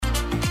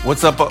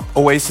What's up,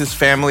 Oasis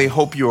family?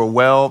 Hope you are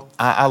well.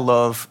 I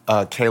love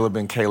Caleb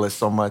and Kayla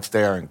so much.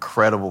 They are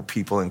incredible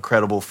people,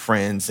 incredible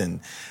friends, and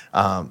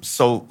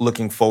so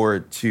looking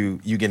forward to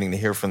you getting to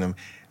hear from them.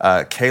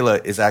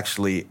 Kayla is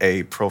actually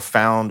a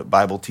profound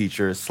Bible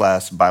teacher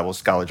 / Bible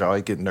scholar. I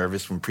always get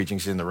nervous when preaching.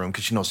 She's in the room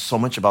because she knows so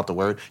much about the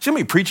word. She's going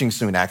to be preaching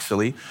soon,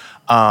 actually,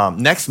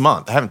 next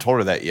month. I haven't told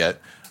her that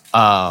yet.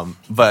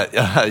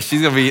 But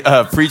she's going to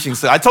be preaching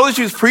soon. I told her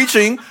she was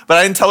preaching, but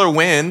I didn't tell her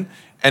when.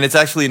 And it's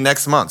actually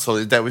next month.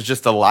 So that was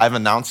just a live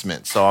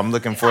announcement. So I'm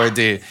looking forward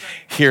to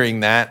hearing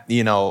that,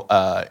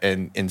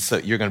 and so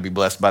you're going to be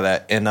blessed by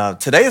that. And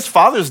today is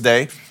Father's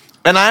Day,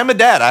 and I am a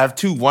dad. I have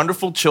two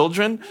wonderful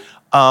children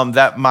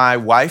that my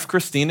wife,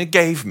 Christina,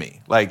 gave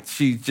me. Like,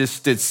 she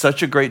just did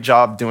such a great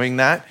job doing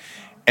that.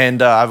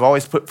 And I've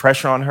always put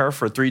pressure on her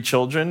for 3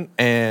 children.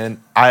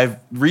 And I've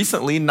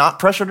recently not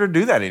pressured her to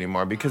do that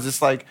anymore because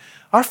it's like,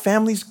 our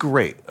family's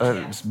great.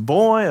 It's a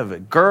boy, a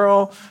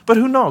girl, but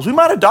who knows? We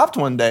might adopt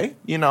one day,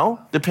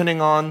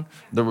 depending on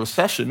the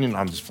recession.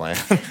 I'm just playing.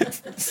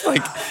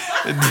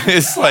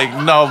 it's like,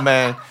 no,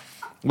 man.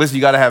 Listen,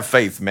 you got to have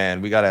faith,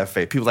 man. We got to have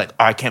faith. People are like,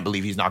 I can't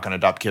believe he's not going to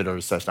adopt kid or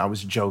recession. I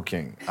was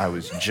joking.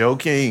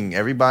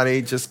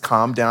 Everybody just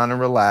calm down and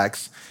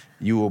relax.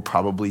 You will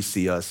probably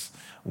see us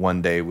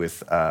one day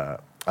with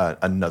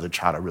another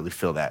child. I really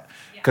feel that.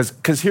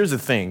 Because here's the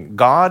thing.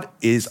 God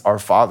is our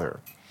Father.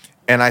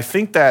 And I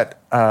think that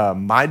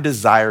my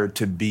desire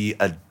to be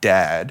a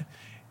dad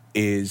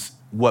is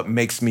what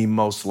makes me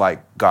most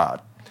like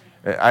God.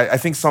 I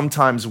think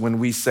sometimes when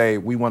we say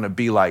we want to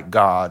be like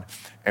God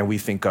and we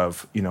think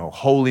of,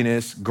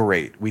 holiness,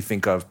 great. We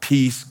think of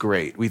peace,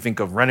 great. We think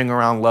of running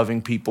around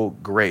loving people,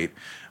 great.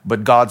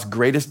 But God's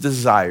greatest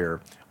desire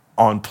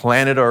on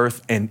planet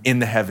Earth and in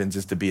the heavens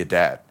is to be a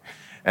dad.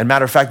 And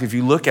matter of fact, if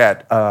you look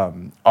at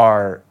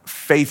our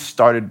faith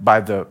started by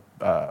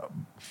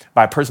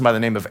a person by the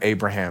name of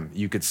Abraham,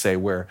 you could say,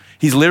 where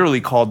he's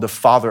literally called the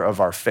father of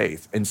our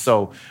faith. And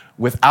so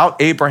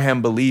without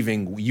Abraham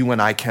believing, you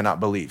and I cannot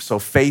believe. So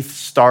faith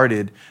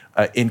started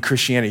in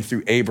Christianity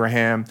through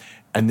Abraham.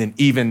 And then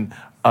even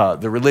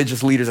the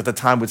religious leaders at the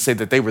time would say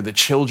that they were the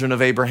children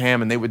of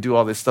Abraham and they would do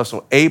all this stuff.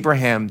 So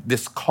Abraham,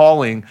 this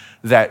calling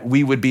that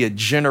we would be a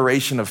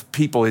generation of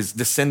people, his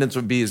descendants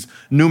would be as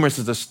numerous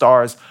as the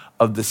stars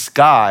of the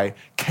sky,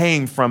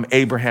 came from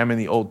Abraham in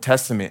the Old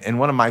Testament. And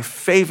one of my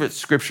favorite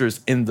scriptures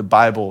in the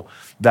Bible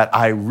that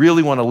I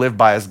really want to live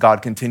by as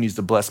God continues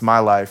to bless my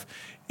life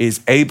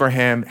is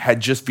Abraham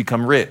had just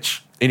become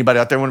rich. Anybody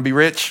out there want to be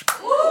rich?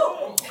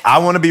 I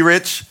want to be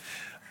rich.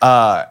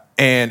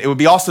 And it would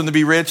be awesome to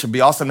be rich. It would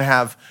be awesome to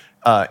have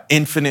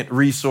infinite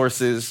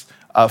resources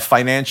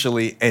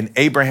financially. And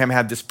Abraham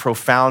had this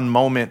profound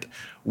moment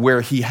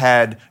where he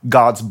had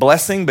God's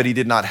blessing, but he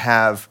did not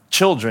have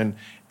children.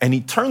 And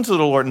he turned to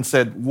the Lord and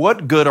said,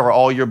 what good are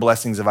all your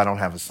blessings if I don't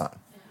have a son?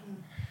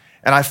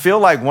 And I feel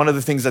like one of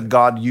the things that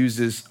God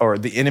uses, or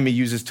the enemy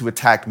uses to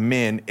attack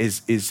men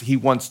is he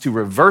wants to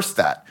reverse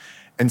that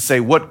and say,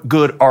 what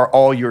good are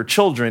all your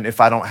children if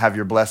I don't have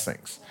your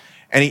blessings?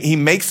 And he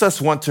makes us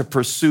want to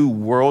pursue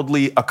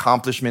worldly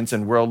accomplishments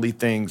and worldly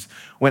things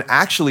when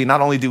actually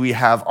not only do we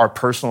have our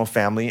personal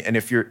family, and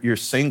if you're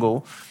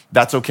single,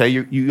 that's okay.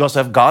 You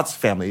also have God's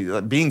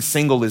family. Being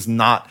single is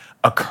not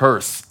a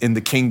curse in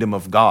the kingdom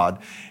of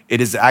God. It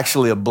is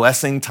actually a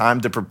blessing,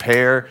 time to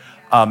prepare.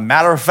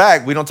 Matter of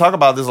fact, we don't talk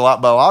about this a lot,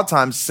 but a lot of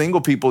times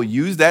single people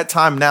use that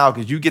time now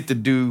because you get to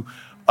do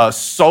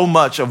so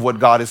much of what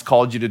God has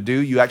called you to do.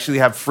 You actually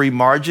have free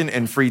margin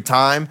and free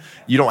time.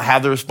 You don't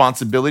have the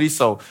responsibility.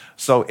 So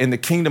in the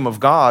kingdom of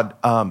God,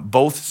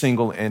 both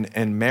single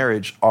and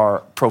marriage are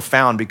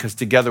profound because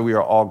together we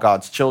are all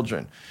God's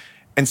children.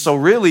 And so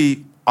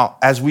really,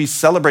 as we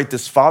celebrate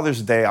this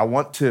Father's Day, I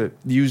want to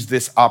use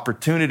this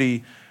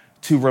opportunity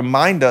to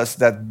remind us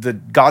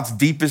that God's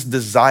deepest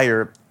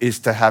desire is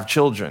to have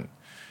children.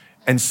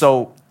 And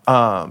so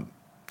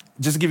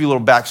just to give you a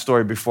little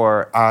backstory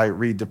before I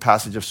read the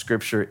passage of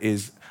scripture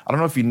is, I don't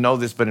know if you know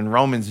this, but in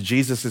Romans,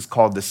 Jesus is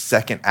called the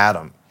second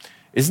Adam.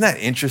 Isn't that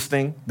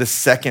interesting? The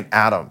second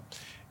Adam.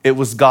 It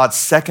was God's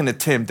second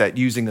attempt at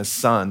using a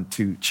son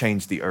to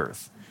change the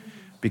earth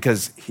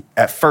because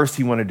at first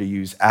he wanted to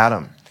use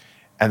Adam.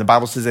 And the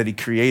Bible says that he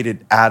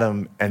created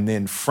Adam, and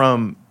then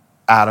from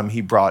Adam,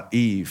 he brought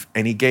Eve.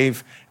 And he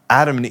gave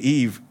Adam and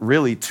Eve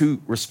really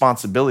 2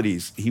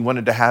 responsibilities. He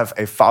wanted to have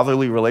a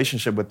fatherly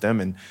relationship with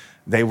them, and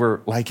they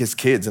were like his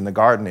kids in the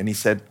garden. And he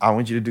said, I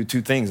want you to do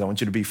 2 things. I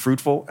want you to be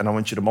fruitful, and I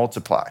want you to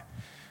multiply.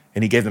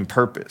 And he gave them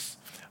purpose.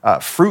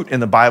 Fruit in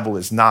the Bible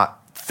is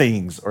not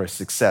things or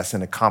success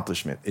and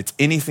accomplishment. It's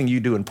anything you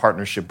do in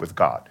partnership with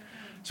God.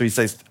 So he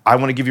says, I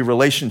want to give you a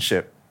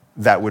relationship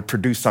that would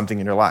produce something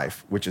in your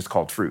life, which is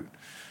called fruit.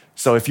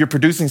 So if you're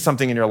producing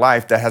something in your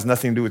life that has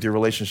nothing to do with your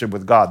relationship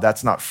with God,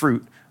 that's not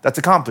fruit, that's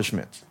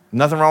accomplishments.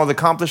 Nothing wrong with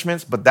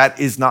accomplishments, but that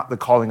is not the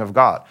calling of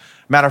God.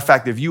 Matter of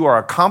fact, if you are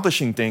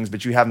accomplishing things,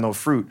 but you have no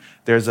fruit,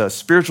 there's a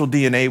spiritual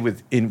DNA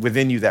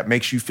within you that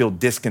makes you feel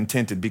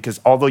discontented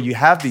because although you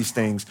have these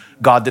things,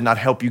 God did not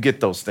help you get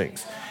those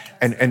things.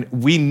 And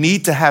we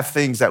need to have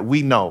things that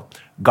we know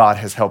God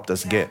has helped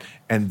us get.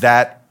 And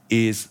that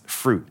is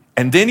fruit.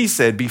 And then he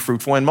said, be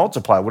fruitful and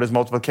multiply. What is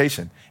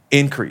multiplication?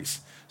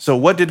 Increase. So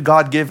what did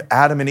God give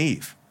Adam and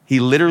Eve? He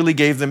literally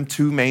gave them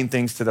two main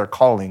things to their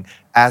calling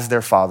as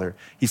their father.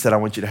 He said, I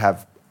want you to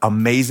have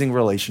amazing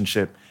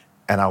relationship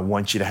and I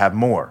want you to have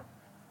more.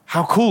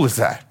 How cool is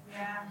that?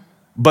 Yeah.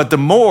 But the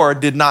more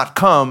did not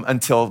come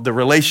until the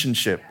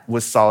relationship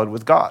was solid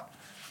with God.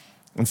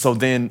 And so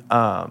then,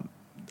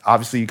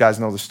 obviously, you guys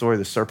know the story.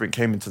 The serpent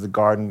came into the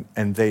garden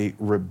and they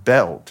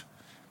rebelled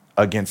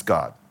against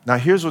God. Now,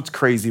 here's what's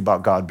crazy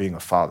about God being a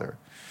father,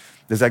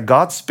 is that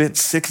God spent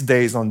 6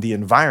 days on the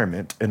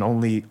environment and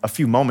only a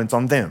few moments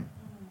on them.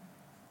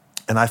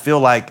 And I feel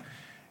like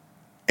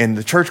in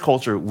the church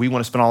culture, we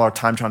want to spend all our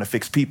time trying to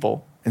fix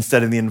people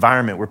instead of the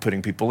environment we're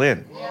putting people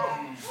in.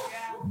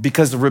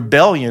 Because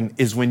rebellion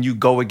is when you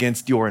go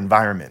against your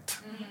environment.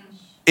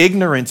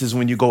 Ignorance is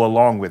when you go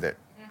along with it.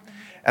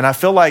 And I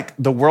feel like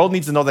the world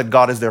needs to know that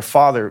God is their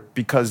father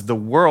because the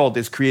world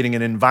is creating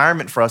an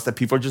environment for us that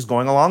people are just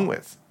going along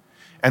with.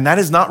 And that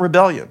is not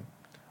rebellion.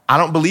 I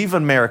don't believe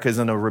America is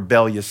in a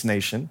rebellious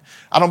nation.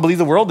 I don't believe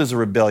the world is a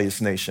rebellious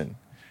nation.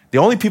 The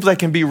only people that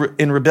can be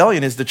in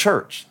rebellion is the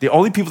church. The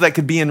only people that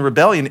could be in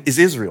rebellion is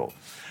Israel.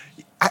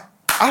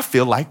 I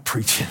feel like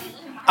preaching.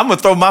 I'm going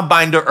to throw my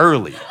binder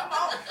early.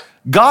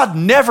 God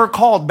never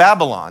called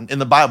Babylon in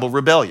the Bible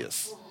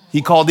rebellious.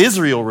 He called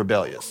Israel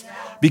rebellious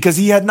because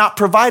he had not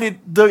provided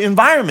the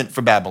environment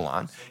for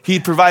Babylon. He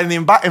provided the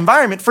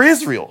environment for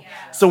Israel.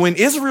 So when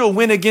Israel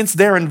went against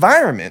their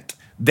environment,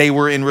 they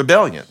were in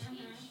rebellion.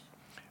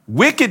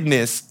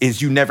 Wickedness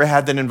is you never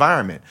had that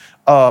environment.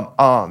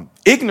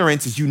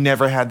 Ignorance is you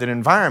never had that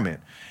environment.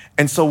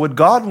 And so what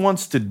God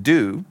wants to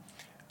do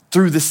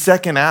through the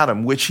second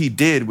Adam, which he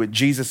did with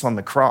Jesus on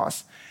the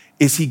cross,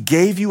 is he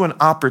gave you an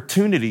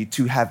opportunity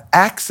to have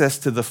access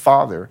to the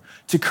Father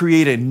to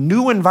create a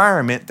new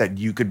environment that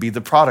you could be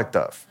the product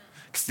of.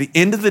 Because at the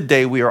end of the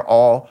day, we are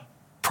all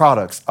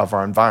products of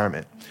our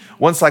environment.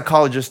 One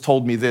psychologist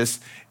told me this,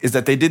 is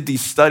that they did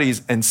these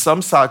studies, and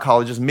some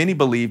psychologists, many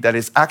believe that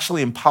it's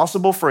actually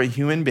impossible for a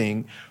human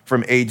being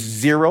from age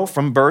 0,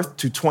 from birth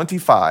to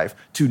 25,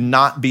 to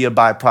not be a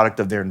byproduct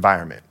of their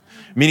environment.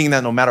 Meaning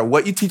that no matter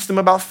what you teach them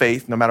about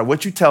faith, no matter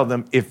what you tell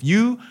them, if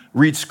you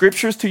read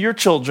scriptures to your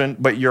children,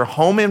 but your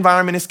home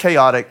environment is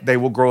chaotic, they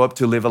will grow up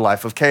to live a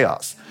life of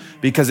chaos.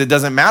 Because it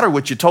doesn't matter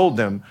what you told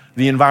them,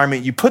 the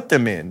environment you put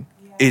them in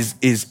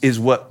is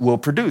what will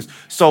produce.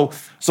 So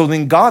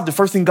then God, the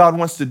first thing God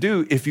wants to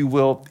do, if you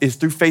will, is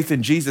through faith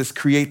in Jesus,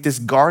 create this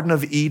Garden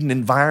of Eden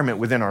environment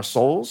within our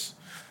souls,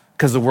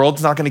 because the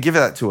world's not going to give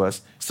that to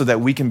us, so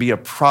that we can be a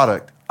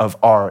product of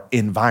our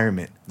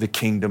environment, the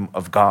kingdom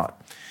of God.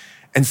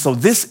 And so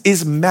this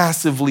is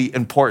massively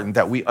important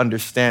that we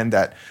understand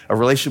that a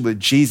relationship with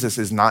Jesus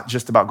is not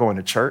just about going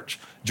to church,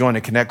 join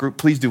a connect group.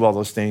 Please do all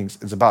those things.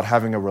 It's about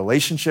having a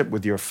relationship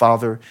with your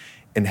Father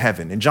in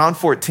heaven. In John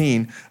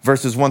 14,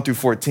 verses 1 through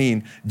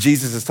 14,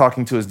 Jesus is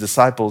talking to his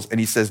disciples and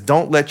he says,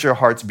 don't let your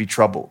hearts be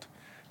troubled.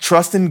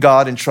 Trust in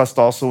God and trust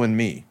also in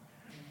me.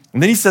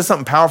 And then he says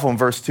something powerful in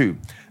verse 2.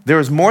 There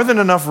is more than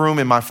enough room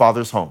in my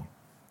Father's home.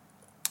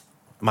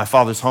 My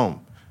Father's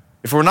home.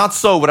 If it were not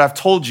so, would I have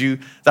told you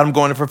that I'm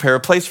going to prepare a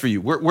place for you?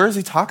 Where is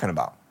he talking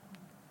about?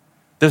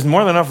 There's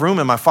more than enough room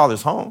in my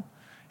Father's home.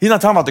 He's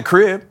not talking about the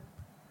crib.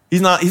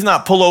 He's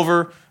not pull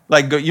over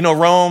like,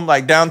 Rome,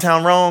 like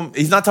downtown Rome.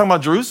 He's not talking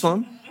about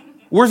Jerusalem.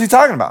 Where's he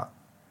talking about?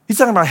 He's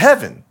talking about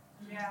heaven.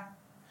 Yeah.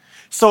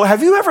 So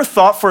have you ever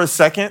thought for a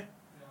second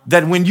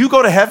that when you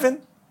go to heaven,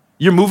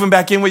 you're moving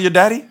back in with your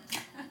daddy?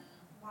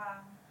 Wow.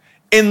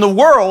 In the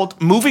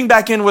world, moving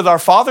back in with our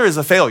Father is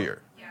a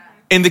failure. Yeah.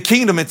 In the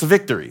kingdom, it's a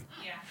victory.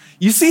 Yeah.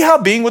 You see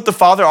how being with the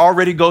Father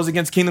already goes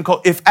against kingdom code?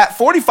 If at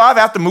 45, I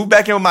have to move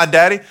back in with my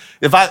daddy,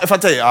 if I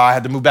tell you, I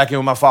had to move back in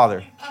with my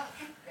father,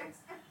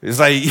 it's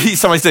like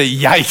somebody say,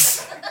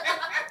 yikes.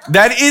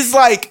 That is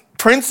like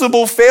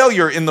principal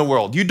failure in the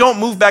world. You don't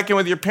move back in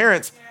with your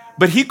parents,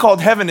 but he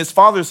called heaven his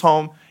Father's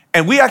home.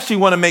 And we actually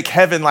want to make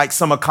heaven like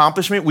some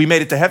accomplishment. We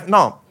made it to heaven.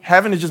 No,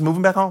 heaven is just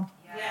moving back home.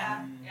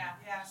 Yeah,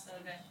 so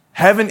good.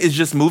 Heaven is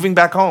just moving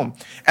back home.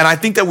 And I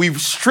think that we've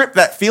stripped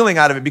that feeling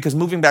out of it because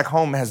moving back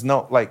home has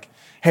no, like,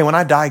 hey, when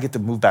I die, I get to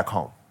move back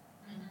home.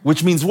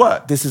 Which means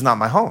what? This is not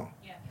my home.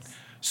 Yes.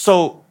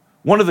 So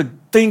one of the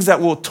things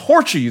that will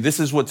torture you, this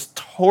is what's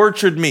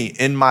tortured me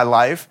in my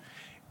life,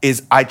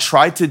 is I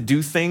try to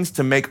do things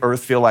to make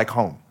earth feel like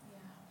home. Yeah.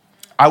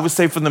 I would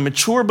say for the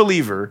mature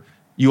believer,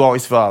 you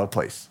always feel out of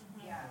place.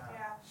 Yeah.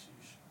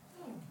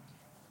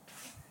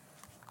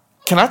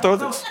 Can I throw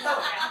this?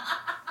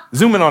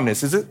 Zoom in on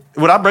this.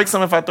 Would I break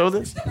something if I throw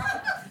this?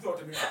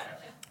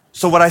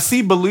 So what I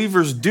see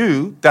believers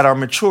do that are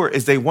mature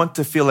is they want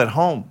to feel at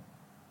home.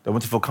 They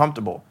want to feel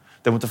comfortable.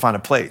 They want to find a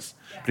place.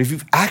 But if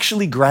you've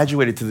actually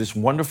graduated to this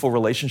wonderful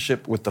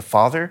relationship with the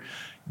Father,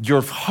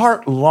 your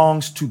heart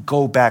longs to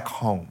go back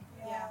home.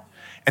 Yeah.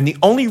 And the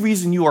only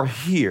reason you are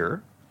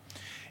here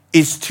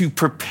is to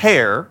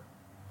prepare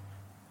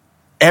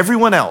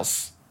everyone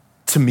else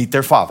to meet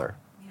their Father.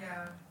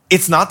 Yeah.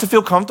 It's not to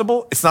feel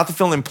comfortable. It's not to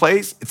feel in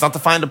place. It's not to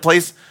find a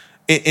place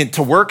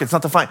to work. It's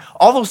not to find.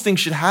 All those things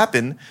should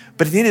happen.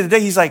 But at the end of the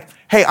day, he's like,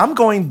 hey, I'm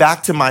going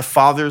back to my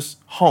Father's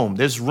home.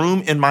 There's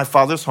room in my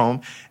Father's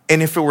home.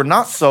 And if it were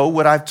not so,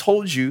 would I have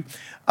told you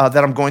that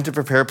I'm going to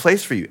prepare a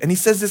place for you? And he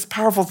says this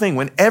powerful thing: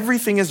 when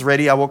everything is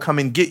ready, I will come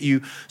and get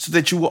you so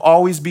that you will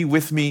always be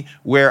with me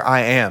where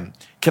I am.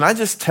 Can I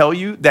just tell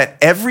you that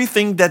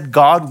everything that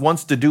God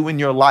wants to do in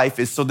your life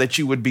is so that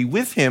you would be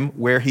with him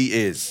where he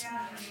is?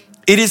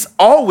 It is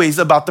always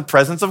about the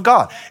presence of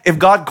God. If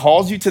God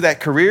calls you to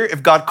that career,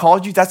 if God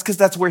called you, that's because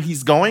that's where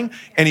he's going,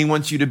 and he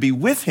wants you to be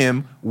with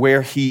him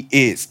where he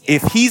is.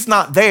 If he's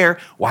not there,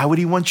 why would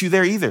he want you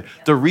there either?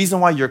 The reason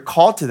why you're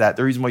called to that,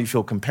 the reason why you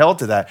feel compelled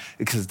to that, is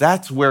because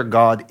that's where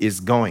God is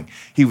going.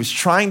 He was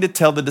trying to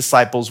tell the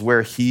disciples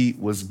where he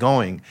was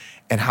going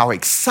and how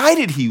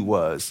excited he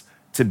was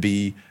to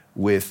be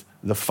with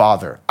the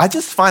Father. I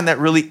just find that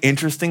really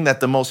interesting that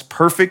the most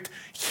perfect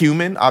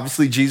human,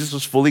 obviously Jesus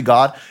was fully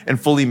God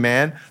and fully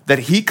man, that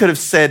he could have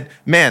said,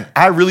 man,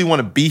 I really want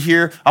to be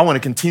here. I want to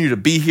continue to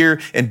be here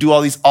and do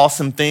all these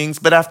awesome things.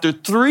 But after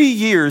 3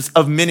 years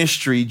of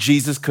ministry,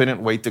 Jesus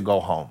couldn't wait to go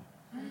home.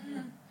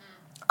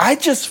 I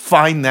just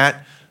find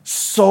that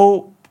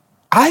so,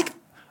 I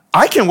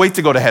can wait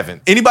to go to heaven.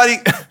 Anybody?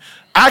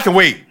 I can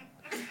wait.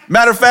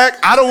 Matter of fact,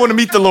 I don't want to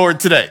meet the Lord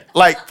today.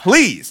 Like,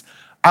 please.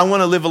 I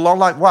want to live a long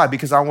life. Why?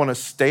 Because I want to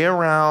stay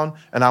around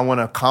and I want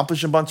to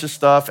accomplish a bunch of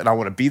stuff and I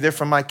want to be there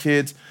for my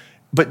kids.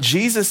 But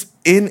Jesus,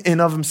 in and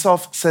of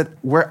himself, said,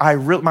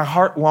 my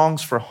heart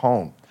longs for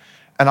home.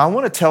 And I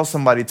want to tell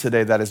somebody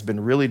today that has been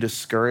really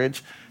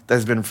discouraged, that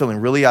has been feeling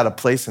really out of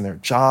place in their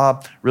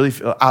job, really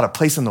out of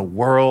place in the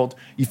world.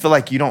 You feel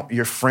like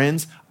your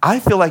friends. I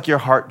feel like your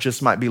heart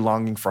just might be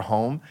longing for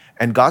home.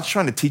 And God's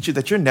trying to teach you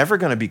that you're never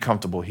going to be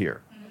comfortable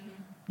here.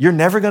 You're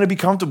never going to be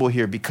comfortable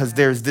here because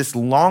there's this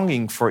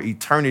longing for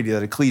eternity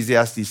that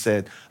Ecclesiastes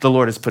said the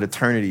Lord has put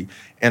eternity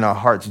in our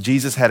hearts.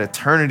 Jesus had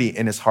eternity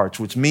in his heart,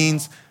 which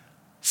means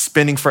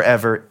spending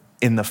forever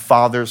in the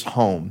Father's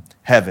home,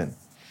 heaven.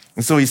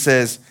 And so he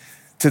says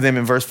to them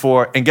in verse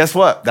 4, and guess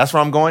what? That's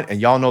where I'm going,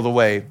 and y'all know the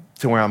way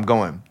to where I'm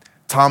going.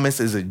 Thomas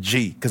is a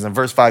G, because in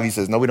verse 5 he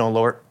says, no, we don't,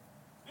 Lord.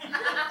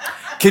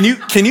 Can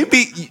you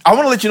be, I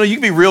want to let you know you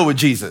can be real with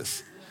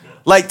Jesus.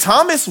 Like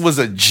Thomas was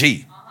a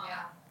G.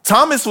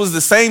 Thomas was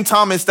the same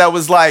Thomas that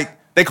was like,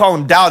 they call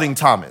him Doubting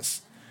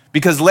Thomas.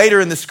 Because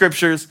later in the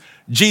scriptures,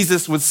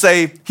 Jesus would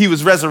say he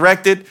was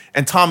resurrected,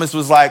 and Thomas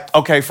was like,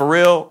 okay, for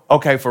real.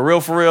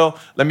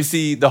 Let me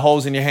see the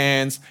holes in your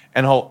hands.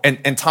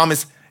 And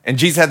Thomas, and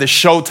Jesus had to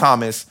show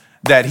Thomas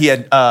that he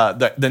had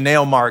the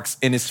nail marks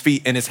in his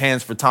feet and his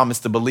hands for Thomas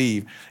to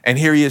believe. And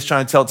here he is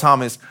trying to tell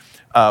Thomas,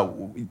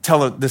 tell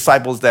the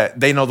disciples that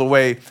they know the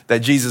way that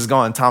Jesus is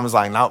going. Thomas is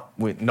like, nope,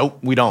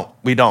 we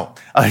don't.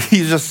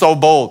 He's just so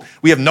bold.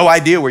 We have no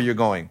idea where you're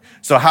going.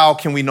 So how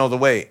can we know the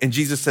way? And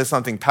Jesus says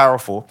something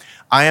powerful.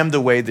 I am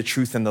the way, the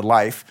truth, and the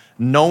life.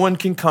 No one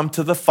can come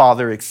to the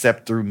Father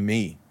except through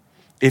me.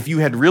 If you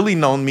had really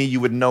known me, you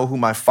would know who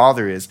my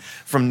Father is.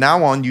 From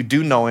now on, you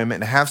do know him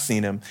and have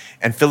seen him.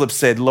 And Philip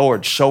said,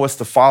 Lord, show us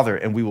the Father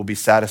and we will be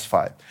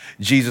satisfied.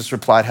 Jesus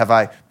replied, have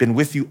I been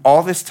with you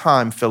all this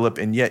time, Philip,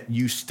 and yet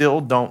you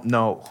still don't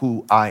know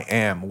who I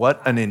am?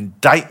 What an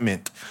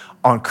indictment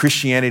on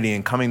Christianity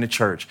and coming to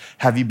church.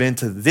 Have you been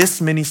to this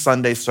many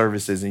Sunday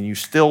services and you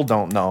still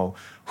don't know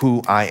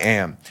who I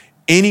am?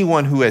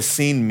 Anyone who has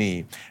seen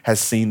me has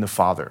seen the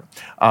Father.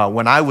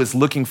 When I was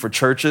looking for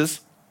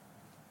churches,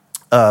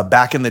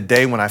 back in the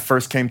day when I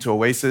first came to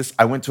Oasis,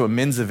 I went to a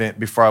men's event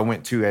before I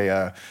went to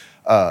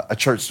a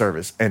church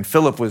service. And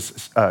Philip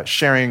was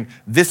sharing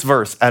this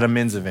verse at a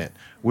men's event,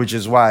 which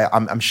is why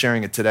I'm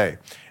sharing it today.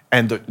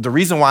 And the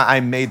reason why I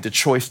made the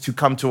choice to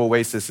come to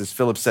Oasis is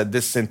Philip said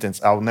this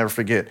sentence, I'll never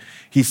forget.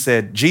 He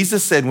said,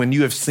 Jesus said, when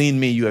you have seen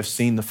me, you have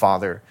seen the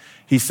Father.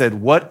 He said,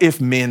 what if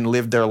men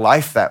lived their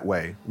life that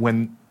way?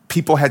 When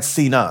people had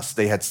seen us,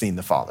 they had seen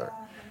the Father.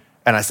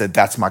 And I said,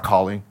 that's my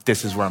calling.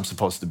 This is where I'm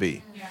supposed to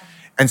be.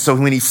 And so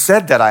when he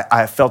said that,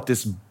 I felt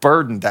this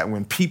burden that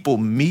when people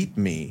meet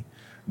me,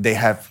 I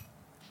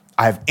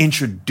have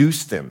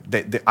introduced them.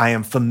 That I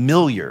am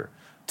familiar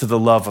to the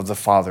love of the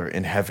Father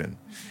in heaven.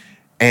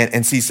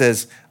 And so he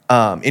says,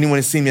 anyone who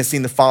has seen me has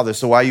seen the Father.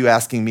 So why are you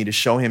asking me to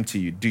show him to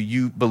you? Do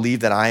you believe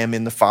that I am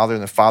in the Father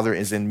and the Father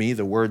is in me?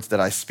 The words that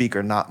I speak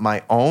are not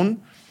my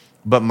own,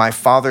 but my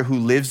Father who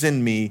lives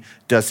in me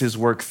does his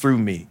work through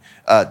me.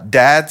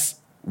 Dads,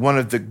 one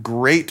of the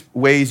great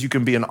ways you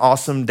can be an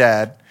awesome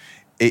dad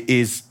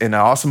is an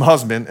awesome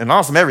husband, and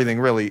awesome everything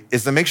really,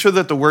 is to make sure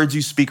that the words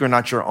you speak are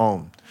not your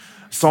own.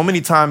 So many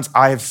times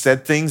I have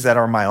said things that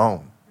are my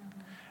own.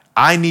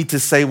 I need to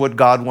say what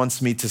God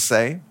wants me to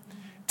say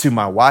to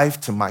my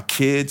wife, to my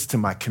kids, to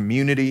my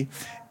community.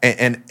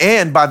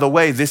 And by the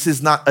way, this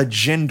is not a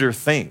gender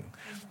thing.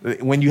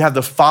 When you have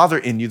the Father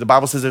in you, the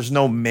Bible says there's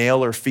no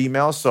male or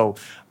female. So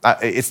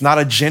It's not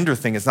a gender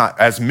thing. It's not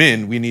as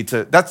men, we need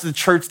to, that's the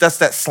church, that's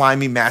that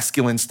slimy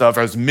masculine stuff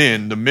as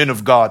men, the men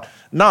of God.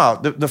 No,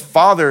 the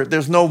Father,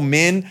 there's no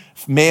men,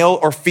 male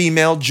or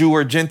female, Jew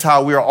or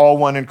Gentile. We are all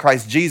one in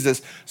Christ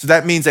Jesus. So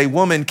that means a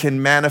woman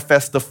can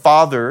manifest the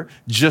Father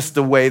just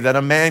the way that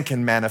a man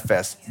can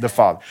manifest the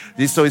Father.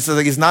 So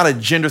it's not a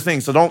gender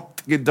thing. So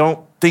don't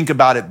think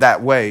about it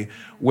that way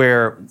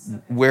where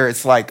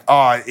it's like,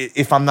 oh,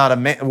 if I'm not a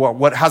man,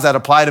 how's that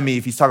apply to me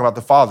if he's talking about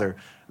the Father?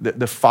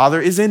 The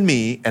Father is in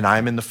me and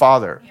I'm in the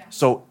Father. Yeah.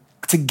 So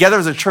together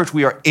as a church,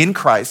 we are in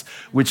Christ,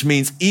 which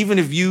means even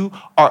if you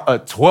are a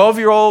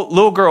 12-year-old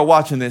little girl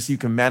watching this, you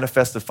can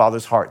manifest the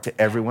Father's heart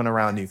to everyone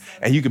around you.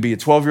 And you could be a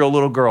 12-year-old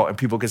little girl and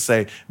people could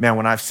say, man,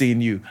 when I've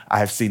seen you, I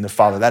have seen the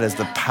Father. That is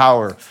the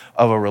power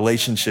of a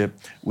relationship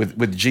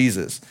with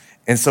Jesus.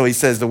 And so he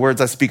says, the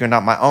words I speak are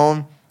not my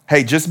own.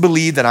 Hey, just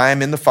believe that I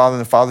am in the Father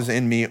and the Father's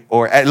in me,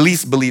 or at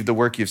least believe the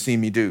work you've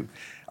seen me do.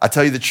 I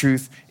tell you the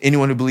truth,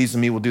 anyone who believes in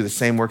me will do the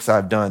same works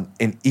I've done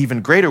and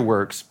even greater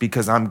works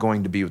because I'm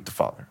going to be with the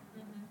Father.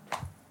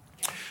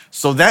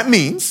 So that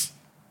means,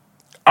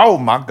 oh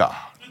my God.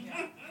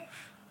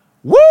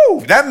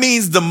 Woo! That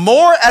means the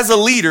more as a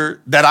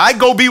leader that I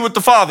go be with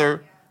the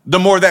Father, the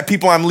more that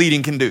people I'm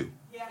leading can do.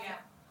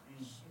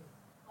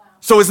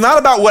 So it's not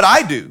about what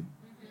I do.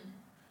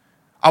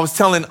 I was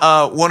telling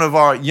one of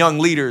our young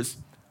leaders,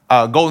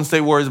 Golden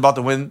State Warriors about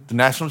to win the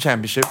national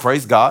championship,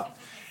 praise God.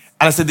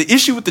 And I said, the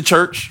issue with the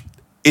church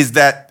is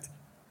that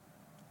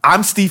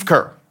I'm Steve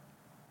Kerr.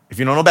 If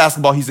you don't know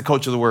basketball, he's the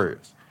coach of the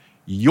Warriors.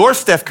 You're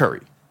Steph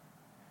Curry.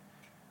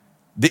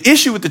 The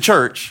issue with the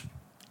church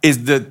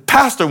is the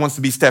pastor wants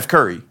to be Steph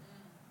Curry.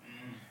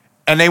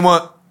 And they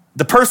want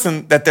the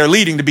person that they're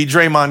leading to be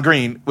Draymond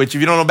Green, which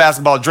if you don't know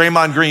basketball,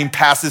 Draymond Green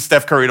passes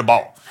Steph Curry the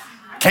ball.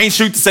 Can't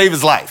shoot to save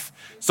his life.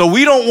 So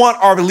we don't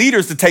want our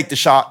leaders to take the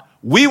shot.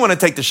 We want to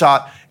take the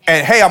shot.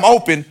 And hey, I'm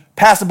open.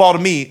 Pass the ball to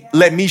me.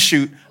 Let me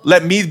shoot.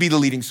 Let me be the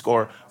leading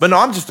scorer. But no,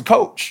 I'm just a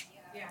coach.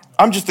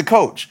 I'm just a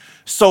coach.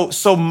 So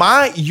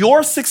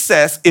your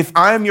success, if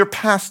I am your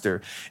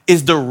pastor,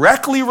 is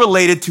directly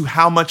related to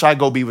how much I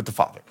go be with the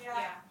Father.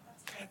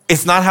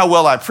 It's not how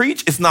well I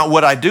preach. It's not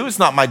what I do. It's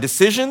not my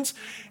decisions.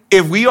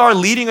 If we are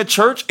leading a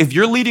church, if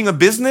you're leading a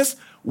business,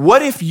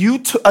 what if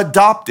you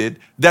adopted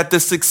that the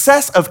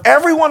success of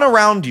everyone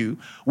around you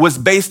was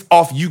based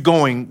off you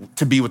going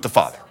to be with the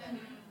Father?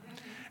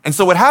 And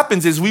so what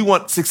happens is we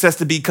want success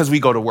to be because we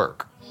go to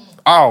work.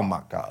 Oh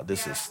my God,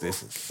 this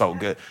is so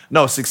good.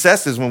 No,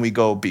 success is when we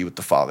go be with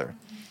the Father.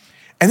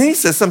 And then he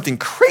says something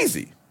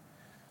crazy.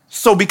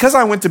 So because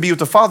I went to be with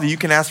the Father, you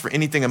can ask for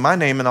anything in my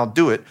name and I'll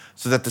do it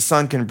so that the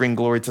Son can bring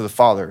glory to the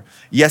Father.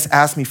 Yes,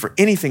 ask me for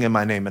anything in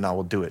my name and I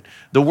will do it.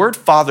 The word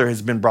Father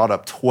has been brought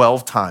up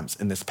 12 times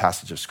in this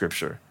passage of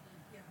Scripture.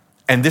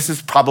 And this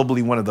is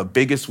probably one of the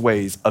biggest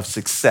ways of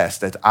success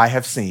that I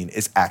have seen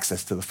is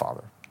access to the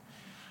Father.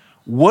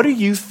 What do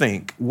you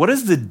think? What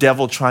is the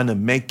devil trying to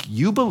make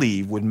you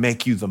believe would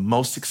make you the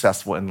most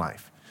successful in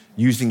life?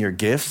 Using your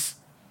gifts,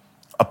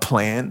 a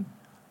plan,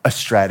 a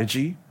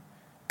strategy.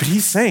 But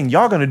he's saying,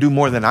 y'all going to do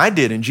more than I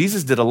did. And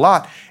Jesus did a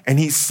lot. And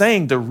he's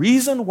saying the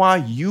reason why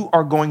you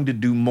are going to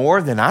do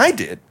more than I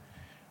did,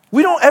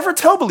 we don't ever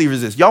tell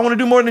believers this. Y'all want to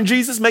do more than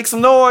Jesus? Make some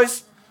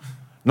noise.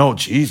 No,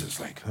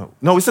 Jesus.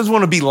 No, he says we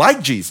want to be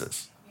like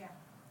Jesus. Yeah.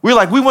 We're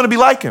like, we want to be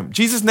like him.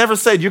 Jesus never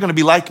said, you're going to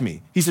be like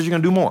me. He said, you're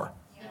going to do more.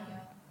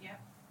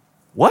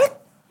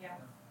 What? Yeah.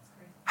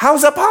 How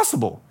is that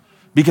possible?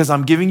 Because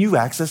I'm giving you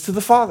access to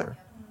the Father.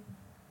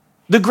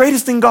 The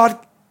greatest thing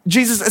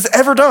Jesus has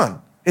ever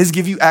done is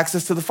give you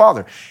access to the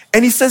Father.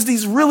 And he says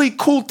these really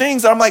cool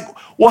things. I'm like,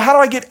 well, how do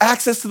I get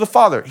access to the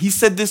Father? He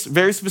said this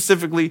very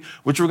specifically,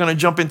 which we're going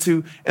to jump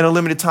into in a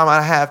limited time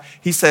I have.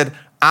 He said,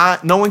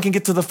 no one can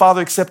get to the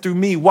Father except through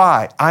me.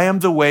 Why? I am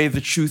the way,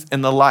 the truth,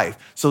 and the life.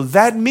 So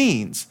that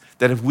means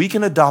that if we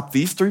can adopt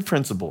these three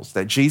principles,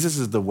 that Jesus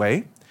is the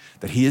way,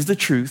 that he is the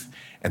truth,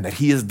 and that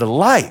he is the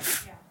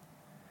life,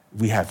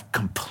 we have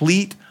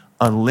complete,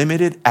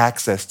 unlimited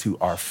access to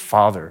our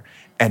Father.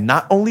 And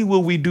not only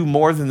will we do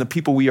more than the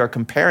people we are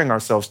comparing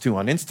ourselves to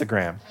on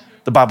Instagram,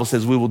 the Bible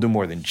says we will do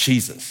more than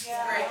Jesus.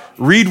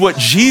 Read what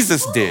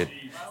Jesus did.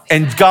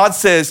 And God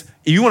says,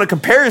 you want to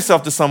compare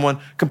yourself to someone,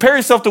 compare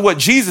yourself to what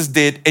Jesus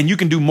did, and you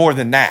can do more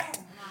than that.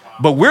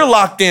 But we're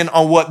locked in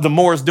on what the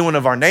Moore is doing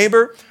of our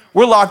neighbor.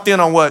 We're locked in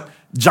on what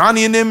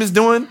Johnny and them is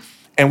doing.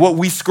 And what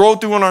we scroll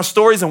through on our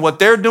stories and what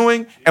they're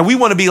doing. And we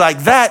want to be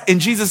like that. And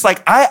Jesus is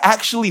like, I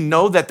actually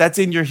know that that's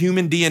in your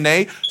human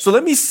DNA. So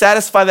let me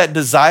satisfy that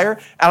desire.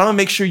 And I'm going to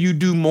make sure you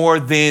do more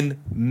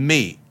than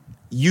me.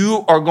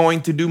 You are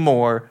going to do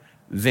more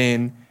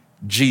than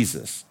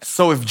Jesus.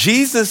 So if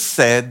Jesus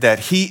said that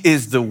he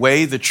is the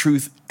way, the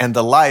truth, and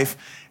the life,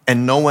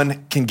 and no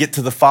one can get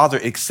to the Father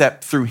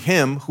except through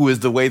him, who is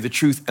the way, the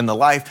truth, and the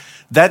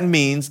life, that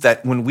means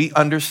that when we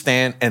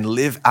understand and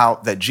live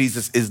out that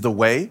Jesus is the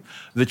way,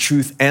 the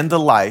truth, and the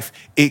life,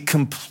 it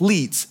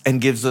completes and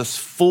gives us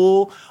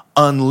full,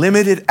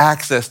 unlimited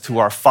access to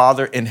our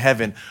Father in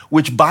heaven,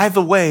 which, by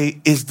the way,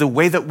 is the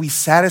way that we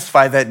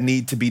satisfy that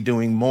need to be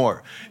doing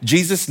more.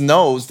 Jesus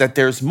knows that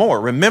there's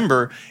more.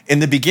 Remember, in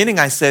the beginning,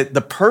 I said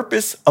the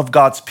purpose of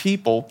God's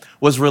people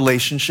was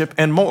relationship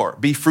and more.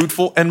 Be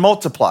fruitful and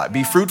multiply.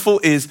 Be fruitful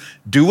is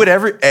do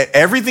whatever,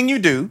 everything you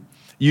do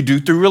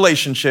through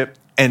relationship.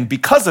 And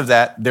because of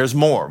that, there's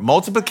more.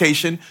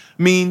 Multiplication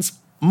means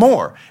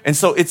more. And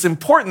so it's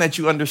important that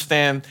you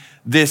understand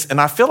this. And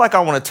I feel like I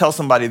want to tell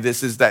somebody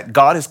this is that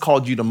God has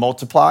called you to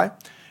multiply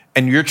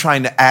and you're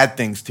trying to add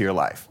things to your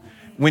life.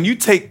 When you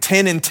take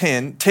 10 and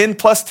 10, 10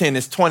 plus 10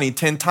 is 20,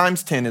 10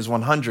 times 10 is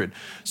 100.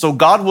 So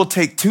God will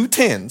take two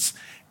tens,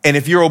 and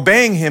if you're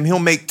obeying him, he'll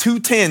make two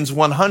tens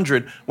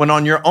 100 when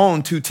on your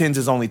own, two tens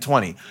is only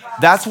 20.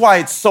 That's why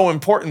it's so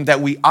important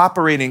that we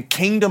operate in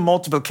kingdom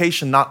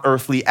multiplication, not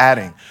earthly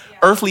adding.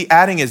 Earthly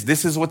adding is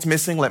this is what's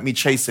missing, let me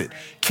chase it.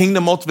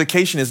 Kingdom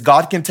multiplication is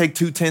God can take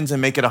two tens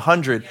and make it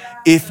 100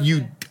 if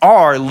you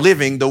are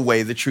living the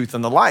way, the truth,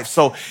 and the life.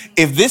 So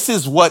if this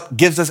is what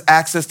gives us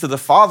access to the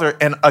Father,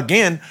 and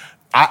again,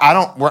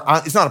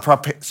 it's not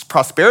a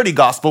prosperity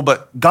gospel,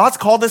 but God's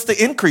called us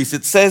to increase.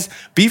 It says,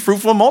 be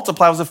fruitful and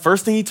multiply was the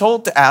first thing he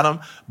told to Adam.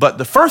 But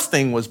the first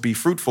thing was be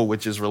fruitful,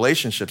 which is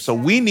relationship. So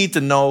we need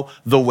to know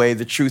the way,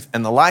 the truth,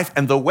 and the life.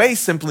 And the way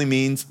simply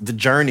means the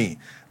journey,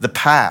 the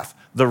path,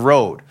 the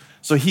road.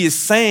 So he is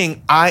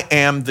saying, I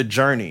am the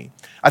journey.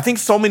 I think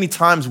so many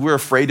times we're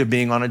afraid of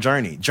being on a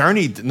journey.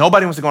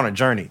 Nobody wants to go on a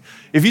journey.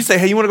 If you say,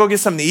 hey, you want to go get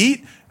something to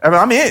eat?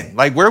 I'm in.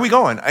 Like, where are we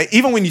going?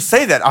 Even when you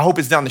say that, I hope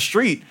it's down the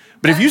street.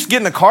 But if you just get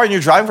in the car and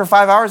you're driving for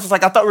 5 hours, it's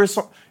like, I thought we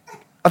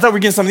were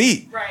getting something to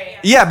eat. Right.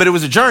 Yeah, but it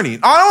was a journey.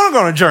 I don't want to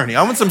go on a journey.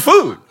 I want some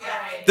food.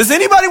 Right. Does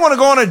anybody want to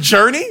go on a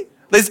journey?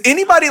 Does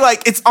anybody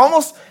it's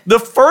almost the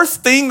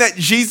first thing that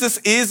Jesus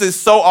is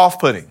so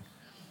off-putting.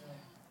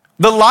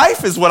 The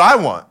life is what I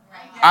want.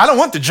 I don't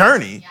want the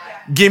journey.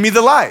 Give me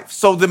the life.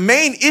 So the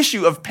main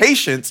issue of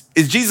patience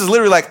is Jesus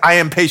literally like, I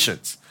am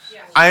patience.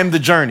 I am the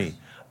journey.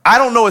 I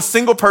don't know a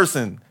single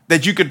person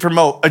that you could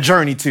promote a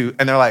journey to,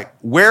 and they're like,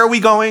 where are we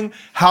going?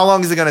 How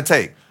long is it going to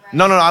take? Right.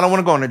 No, I don't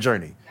want to go on a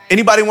journey.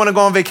 Anybody want to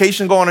go on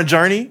vacation, go on a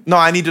journey? No,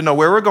 I need to know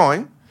where we're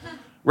going,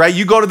 right?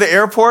 You go to the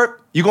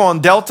airport, you go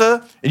on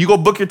Delta, and you go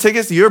book your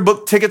tickets. You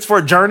book tickets for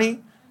a journey,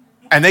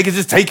 and they can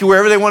just take you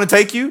wherever they want to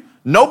take you.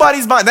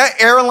 Nobody's buying. That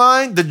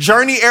airline, the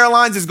Journey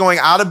Airlines is going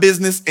out of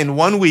business in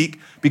 1 week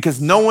because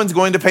no one's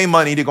going to pay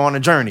money to go on a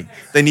journey.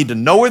 They need to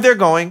know where they're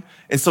going.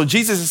 And so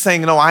Jesus is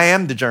saying, no, I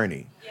am the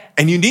journey.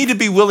 And you need to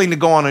be willing to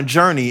go on a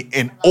journey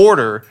in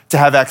order to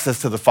have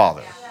access to the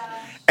Father.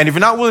 And if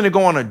you're not willing to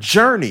go on a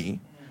journey,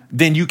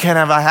 then you can't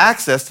have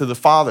access to the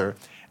Father.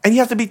 And you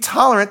have to be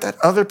tolerant that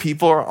other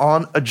people are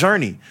on a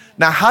journey.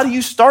 Now, how do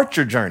you start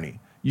your journey?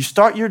 You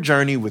start your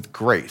journey with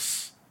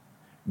grace.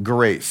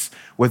 Grace.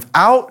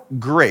 Without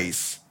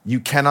grace, you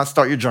cannot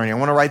start your journey. I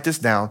want to write this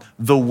down.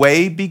 The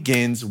way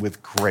begins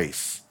with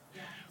grace.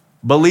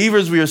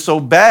 Believers, we are so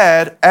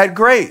bad at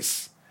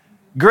grace.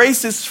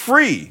 Grace is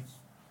free.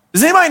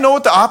 Does anybody know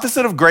what the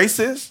opposite of grace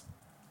is?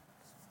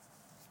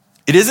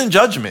 It isn't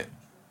judgment.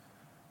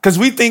 Because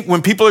we think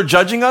when people are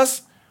judging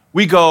us,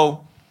 we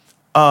go,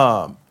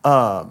 don't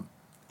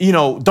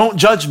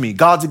judge me.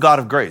 God's a God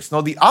of grace.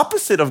 No, the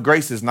opposite of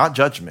grace is not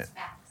judgment.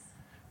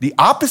 The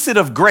opposite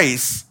of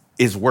grace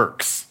is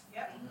works.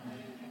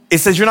 It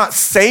says you're not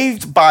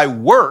saved by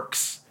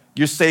works,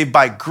 you're saved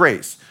by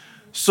grace.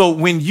 So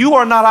when you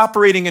are not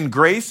operating in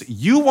grace,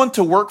 you want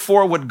to work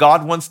for what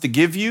God wants to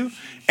give you,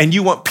 and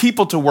you want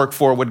people to work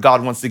for what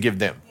God wants to give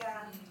them.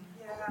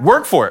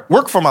 Work for it.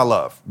 Work for my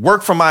love.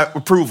 Work for my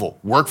approval.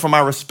 Work for my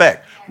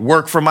respect.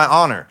 Work for my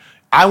honor.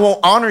 I won't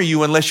honor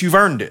you unless you've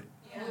earned it.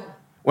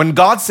 When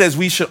God says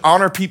we should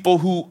honor people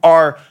who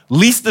are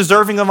least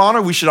deserving of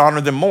honor, we should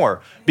honor them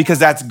more because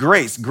that's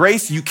grace.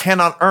 Grace you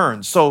cannot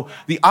earn. So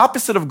the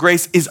opposite of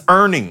grace is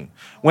earning.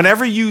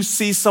 Whenever you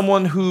see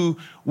someone who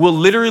will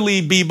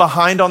literally be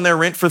behind on their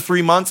rent for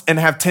 3 months and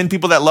have 10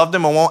 people that love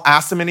them and won't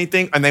ask them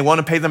anything and they want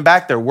to pay them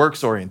back, they're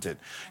works oriented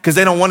because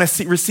they don't want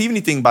to receive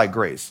anything by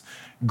grace.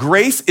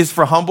 Grace is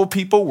for humble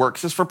people.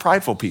 Works is for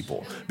prideful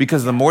people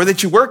because the more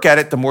that you work at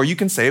it, the more you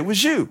can say it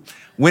was you.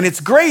 When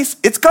it's grace,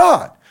 it's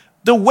God.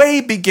 The way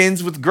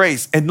begins with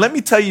grace. And let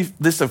me tell you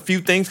this a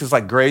few things because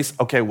grace,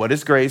 okay, what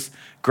is grace?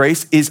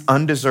 Grace is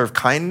undeserved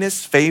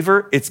kindness,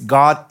 favor. It's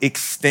God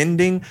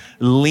extending,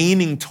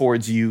 leaning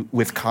towards you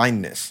with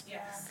kindness.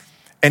 Yes.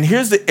 And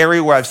here's the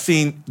area where I've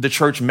seen the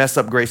church mess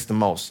up grace the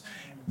most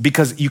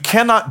because you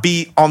cannot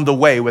be on the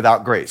way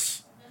without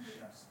grace.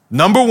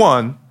 Number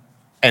one,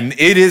 and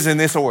it is in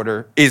this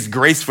order, is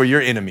grace for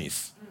your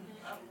enemies.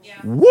 Yeah.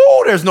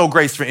 Woo, there's no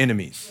grace for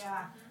enemies.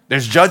 Yeah.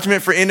 There's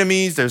judgment for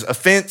enemies. There's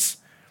offense.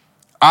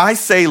 I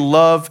say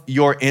love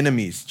your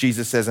enemies,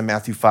 Jesus says in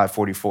Matthew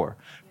 5:44.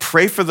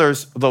 Pray for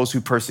those who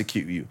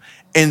persecute you.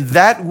 In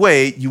that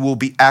way, you will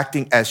be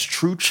acting as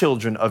true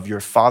children of your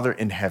Father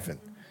in heaven.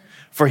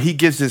 For he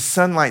gives his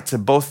sunlight to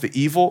both the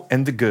evil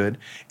and the good,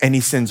 and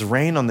he sends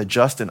rain on the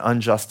just and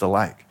unjust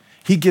alike.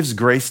 He gives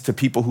grace to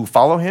people who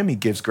follow him. He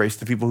gives grace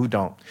to people who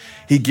don't.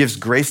 He gives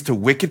grace to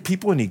wicked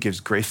people and he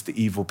gives grace to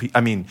evil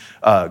people.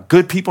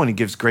 Good people and he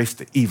gives grace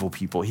to evil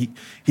people. He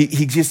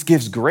just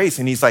gives grace.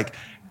 And he's like,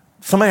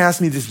 somebody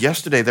asked me this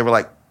yesterday. They were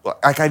like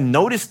I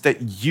noticed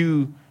that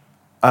you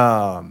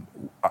don't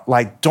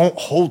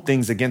hold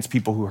things against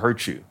people who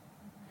hurt you.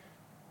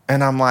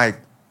 And I'm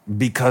like,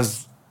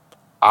 because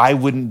I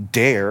wouldn't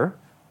dare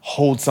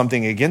hold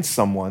something against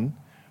someone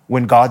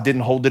when God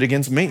didn't hold it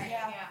against me.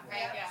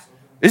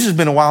 This has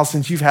been a while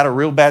since you've had a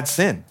real bad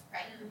sin.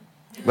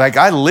 Like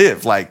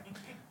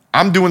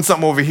I'm doing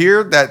something over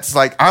here that's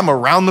like I'm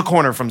around the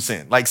corner from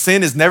sin. Like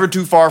sin is never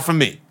too far from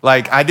me.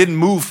 Like I didn't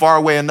move far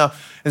away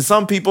enough. And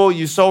some people,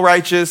 you're so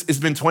righteous, it's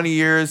been 20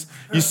 years.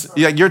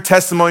 Your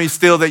testimony is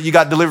still that you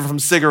got delivered from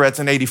cigarettes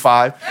in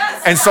 85.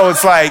 And so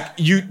it's like,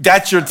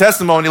 that's your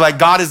testimony. Like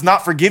God has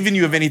not forgiven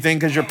you of anything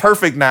because you're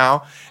perfect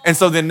now. And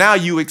so then now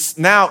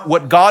now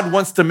what God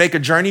wants to make a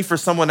journey for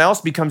someone else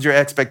becomes your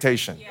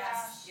expectation.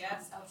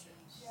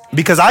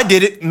 Because I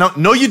did it.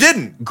 No, you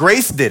didn't.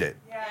 Grace did it.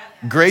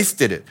 Grace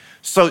did it.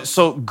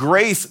 So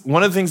grace,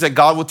 one of the things that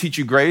God will teach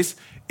you grace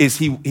is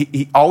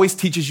he always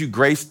teaches you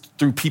grace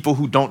through people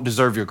who don't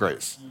deserve your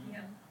grace.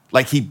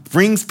 Like he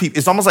brings people,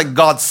 it's almost like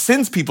God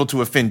sends people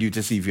to offend you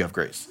to see if you have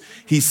grace.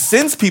 He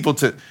sends people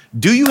to,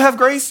 do you have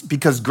grace?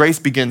 Because grace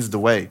begins the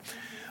way.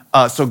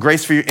 So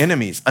grace for your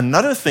enemies.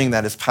 Another thing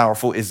that is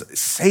powerful is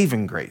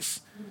saving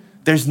grace.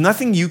 There's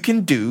nothing you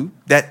can do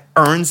that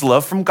earns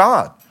love from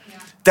God,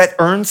 that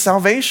earns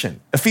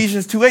salvation.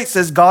 Ephesians 2:8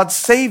 says God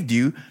saved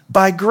you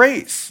by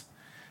grace.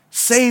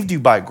 Saved you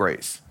by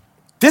grace.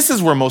 This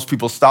is where most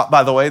people stop,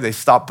 by the way. They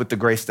stop with the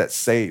grace that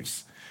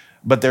saves.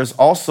 But there's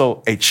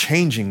also a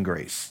changing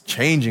grace.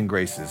 Changing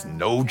grace is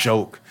no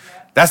joke.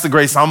 That's the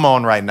grace I'm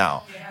on right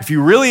now. If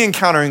you're really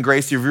encountering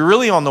grace, if you're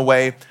really on the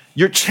way,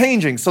 you're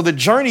changing. So the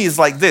journey is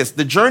like this.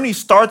 The journey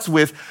starts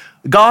with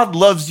God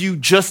loves you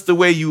just the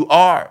way you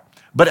are.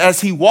 But as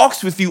he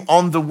walks with you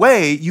on the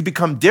way, you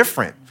become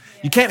different.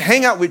 You can't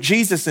hang out with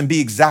Jesus and be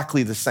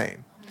exactly the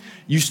same.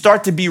 You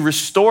start to be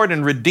restored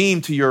and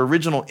redeemed to your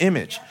original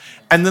image.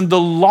 And then the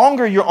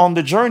longer you're on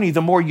the journey,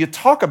 the more you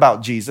talk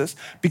about Jesus.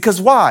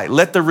 Because why?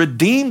 Let the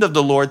redeemed of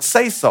the Lord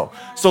say so.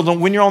 So then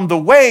when you're on the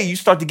way, you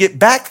start to get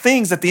back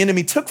things that the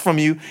enemy took from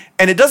you.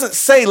 And it doesn't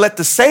say, let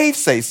the saved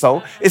say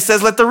so. It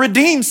says, let the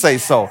redeemed say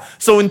so.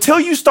 So until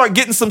you start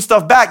getting some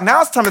stuff back,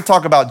 now it's time to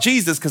talk about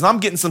Jesus, because I'm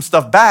getting some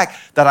stuff back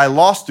that I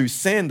lost through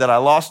sin, that I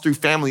lost through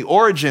family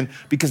origin,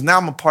 because now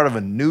I'm a part of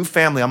a new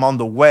family. I'm on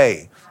the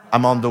way.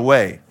 I'm on the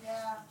way.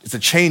 It's a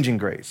changing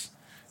grace.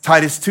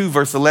 Titus 2,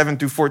 verse 11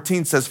 through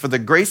 14 says, for the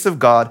grace of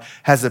God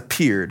has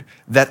appeared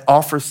that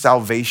offers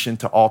salvation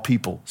to all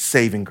people,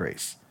 saving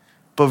grace.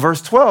 But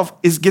verse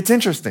 12 gets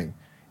interesting.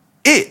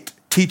 It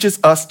teaches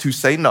us to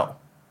say no.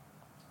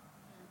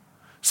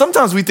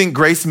 Sometimes we think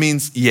grace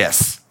means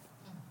yes.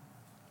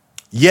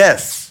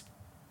 Yes,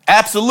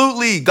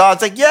 absolutely.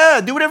 God's like, yeah,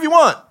 do whatever you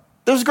want.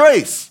 There's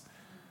grace.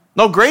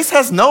 No, grace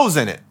has no's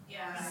in it.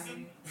 Yes.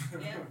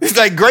 It's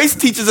like grace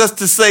teaches us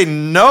to say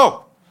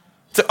no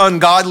to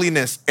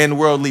ungodliness and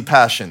worldly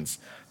passions,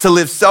 to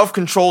live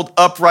self-controlled,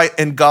 upright,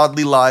 and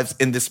godly lives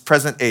in this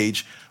present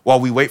age while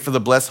we wait for the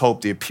blessed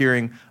hope, the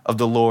appearing of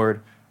the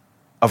Lord,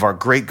 of our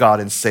great God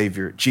and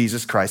Savior,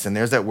 Jesus Christ. And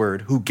there's that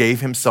word, who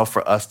gave himself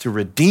for us to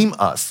redeem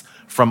us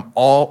from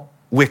all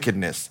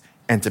wickedness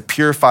and to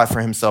purify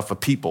for himself a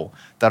people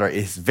that are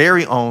his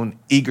very own,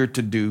 eager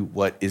to do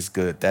what is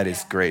good. That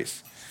is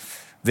grace.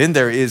 Then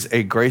there is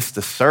a grace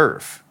to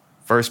serve.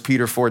 1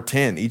 Peter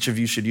 4:10, each of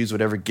you should use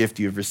whatever gift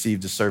you have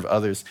received to serve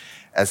others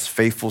as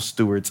faithful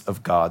stewards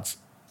of God's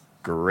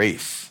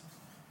grace.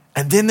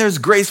 And then there's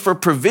grace for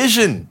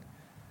provision.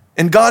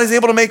 And God is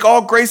able to make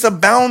all grace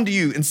abound to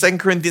you in 2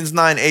 Corinthians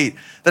 9:8,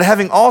 that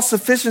having all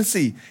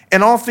sufficiency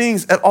in all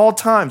things at all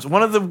times.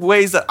 One of the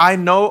ways that I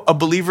know a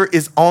believer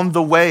is on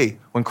the way,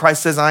 when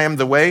Christ says, I am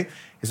the way,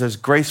 is there's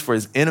grace for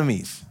his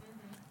enemies.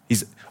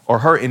 Or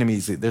her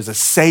enemies. There's a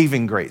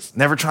saving grace,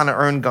 never trying to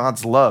earn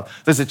God's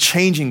love. There's a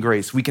changing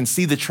grace. We can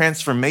see the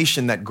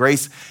transformation that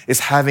grace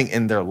is having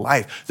in their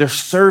life. They're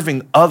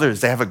serving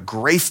others. They have a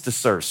grace to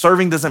serve.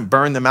 Serving doesn't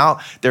burn them out.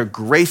 They're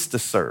grace to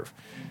serve,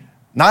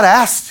 not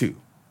asked to.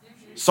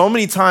 So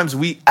many times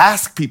we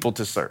ask people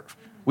to serve.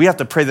 We have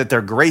to pray that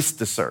they're graced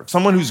to serve.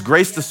 Someone who's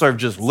graced to serve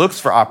just looks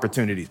for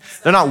opportunities.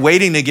 They're not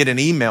waiting to get an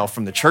email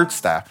from the church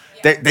staff.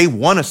 They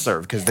want to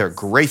serve because they're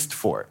graced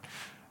for it.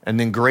 And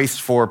then grace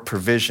for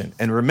provision.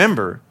 And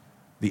remember,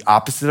 the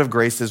opposite of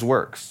grace is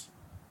works.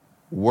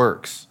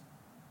 Works.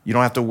 You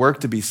don't have to work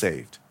to be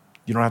saved.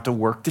 You don't have to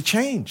work to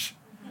change.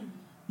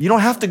 You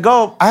don't have to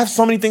go, I have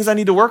so many things I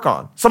need to work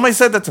on. Somebody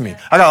said that to me.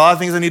 I got a lot of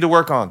things I need to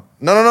work on.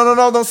 No,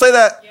 don't say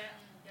that.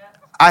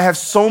 I have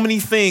so many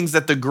things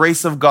that the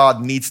grace of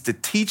God needs to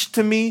teach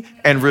to me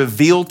and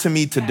reveal to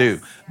me to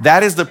do.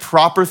 That is the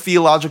proper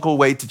theological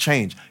way to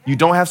change. You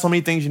don't have so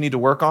many things you need to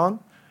work on.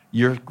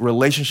 Your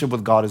relationship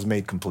with God is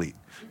made complete.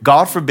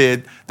 God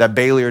forbid that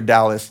Bailey or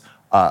Dallas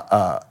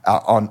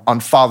on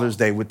Father's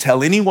Day would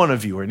tell any one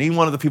of you or any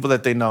one of the people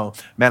that they know,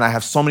 man, I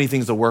have so many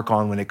things to work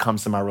on when it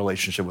comes to my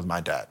relationship with my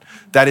dad.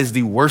 That is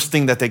the worst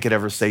thing that they could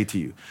ever say to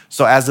you.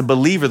 So as a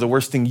believer, the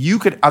worst thing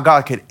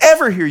God could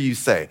ever hear you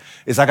say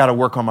is, I got to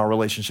work on my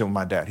relationship with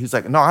my dad. He's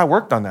like, no, I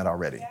worked on that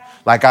already. Yeah.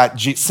 Like I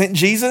sent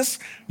Jesus,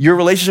 your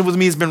relationship with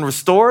me has been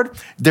restored.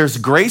 There's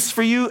grace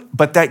for you,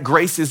 but that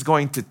grace is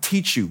going to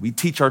teach you. We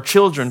teach our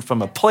children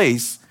from a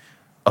place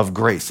of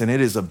grace, and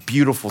it is a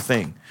beautiful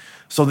thing.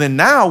 So then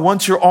now,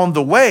 once you're on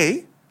the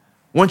way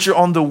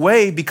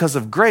because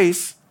of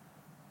grace,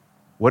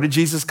 what did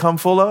Jesus come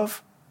full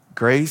of?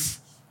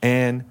 Grace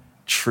and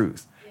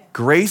truth. Yeah.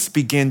 Grace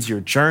begins your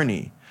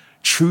journey.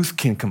 Truth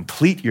can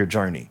complete your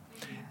journey.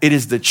 It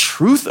is the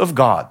truth of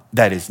God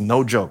that is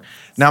no joke.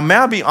 Now, may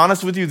I be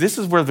honest with you? This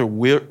is where the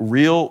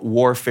real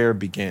warfare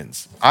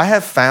begins. I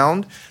have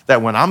found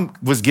that when I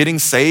was getting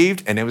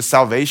saved and it was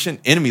salvation,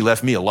 enemy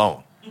left me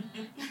alone.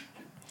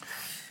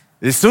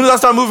 As soon as I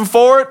started moving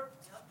forward,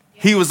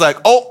 he was like,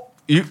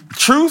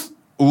 truth?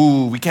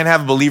 Ooh, we can't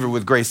have a believer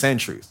with grace and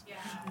truth. Yeah.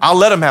 I'll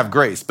let them have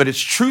grace, but it's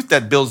truth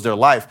that builds their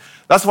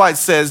life. That's why it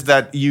says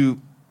that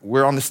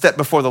we're on the step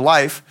before the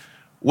life.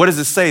 What does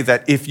it say?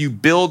 That if you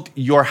build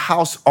your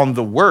house on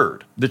the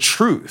word, the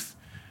truth,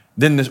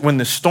 then when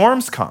the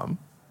storms come,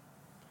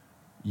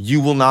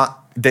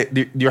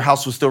 your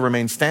house will still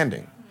remain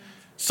standing.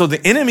 So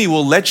the enemy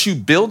will let you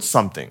build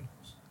something.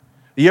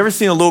 You ever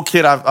seen a little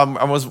kid?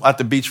 I was at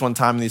the beach one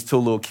time, and these two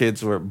little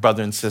kids were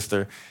brother and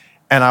sister.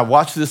 And I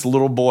watched this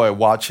little boy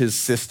watch his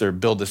sister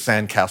build a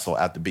sandcastle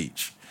at the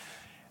beach.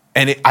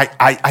 And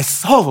I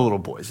saw the little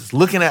boy just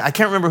looking at, I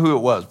can't remember who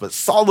it was, but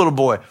saw a little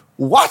boy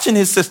watching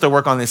his sister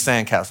work on this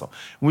sandcastle.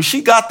 When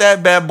she got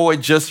that bad boy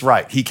just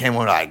right, he came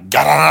on like,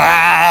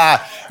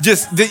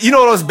 you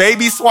know those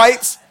baby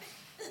swipes?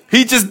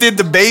 He just did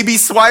the baby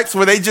swipes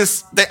where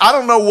I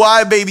don't know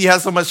why baby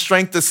has so much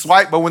strength to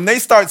swipe, but when they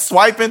start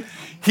swiping,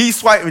 he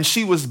swiped and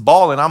she was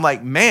balling. I'm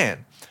like,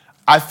 man,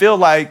 I feel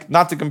like,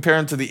 not to compare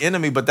him to the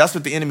enemy, but that's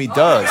what the enemy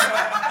does.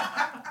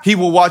 He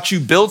will watch you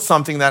build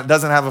something that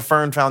doesn't have a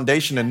firm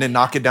foundation and then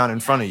knock it down in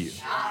front of you.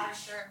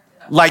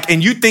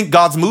 And you think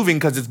God's moving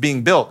because it's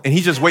being built, and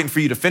he's just waiting for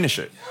you to finish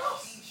it.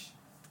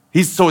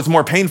 So it's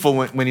more painful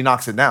when he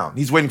knocks it down.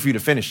 He's waiting for you to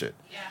finish it.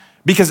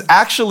 Because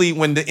actually,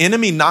 when the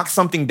enemy knocks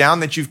something down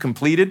that you've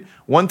completed,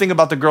 one thing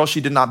about the girl, she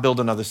did not build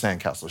another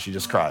sandcastle. She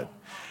just cried.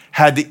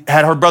 Had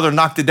her brother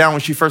knocked it down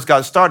when she first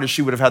got started,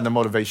 she would have had the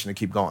motivation to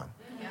keep going.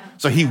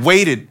 So he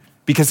waited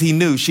because he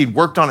knew she'd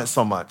worked on it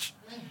so much.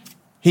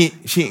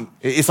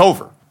 It's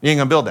over. You ain't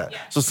gonna build that.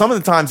 So some of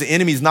the times the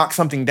enemies knock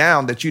something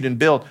down that you didn't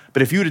build,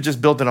 but if you would have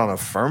just built it on a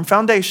firm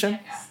foundation,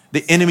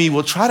 the enemy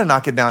will try to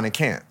knock it down and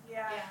can't.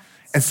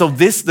 And so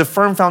the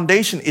firm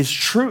foundation is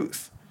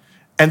truth.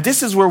 And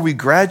this is where we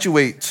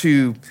graduate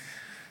to,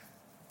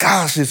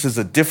 gosh, this is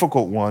a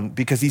difficult one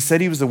because he said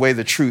he was the way,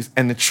 the truth.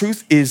 And the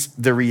truth is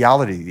the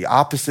reality, the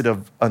opposite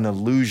of an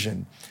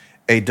illusion,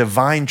 a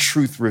divine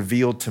truth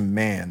revealed to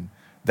man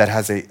that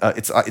has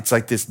it's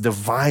like this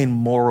divine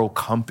moral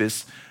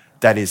compass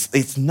that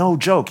it's no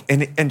joke.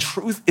 And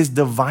truth is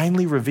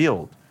divinely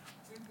revealed.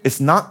 It's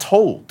not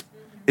told,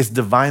 it's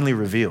divinely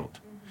revealed.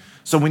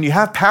 So when you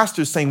have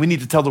pastors saying we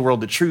need to tell the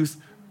world the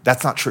truth,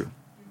 that's not true.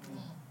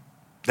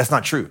 That's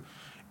not true.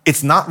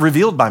 It's not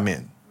revealed by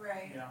men.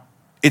 Right.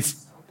 Yeah.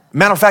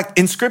 Matter of fact,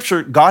 in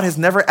scripture, God has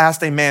never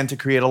asked a man to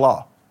create a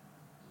law,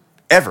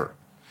 ever.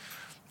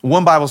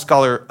 One Bible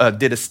scholar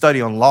did a study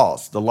on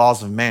laws, the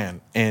laws of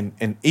man.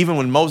 And even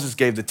when Moses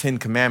gave the 10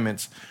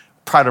 commandments,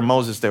 prior to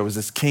Moses, there was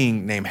this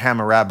king named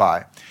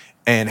Hammurabi.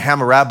 And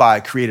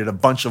Hammurabi created a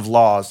bunch of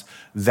laws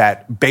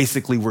that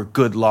basically were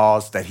good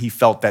laws, that he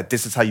felt that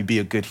this is how you be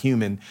a good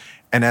human.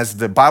 And as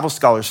the Bible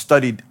scholars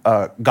studied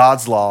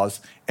God's laws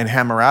and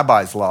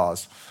Hammurabi's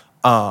laws,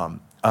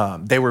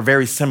 they were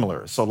very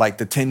similar. So like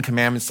the 10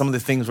 commandments, some of the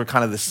things were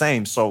kind of the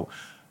same. So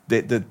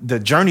the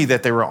journey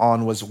that they were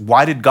on was,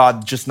 why did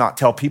God just not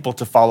tell people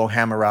to follow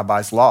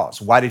Hammurabi's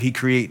laws? Why did he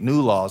create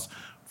new laws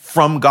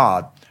from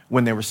God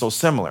when they were so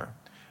similar?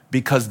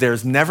 Because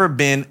there's never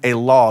been a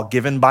law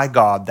given by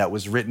God that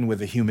was written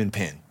with a human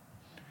pen.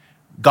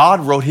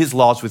 God wrote his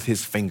laws with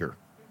his finger.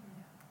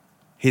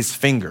 His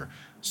finger.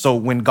 So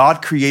when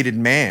God created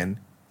man,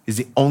 is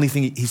the only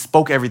thing, he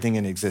spoke everything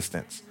in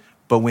existence.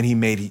 But when he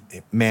made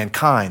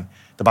mankind,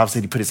 the Bible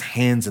said he put his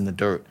hands in the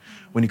dirt.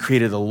 When he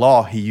created the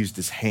law, he used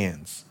his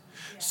hands.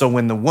 So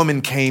when the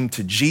woman came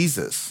to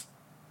Jesus,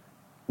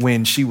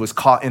 when she was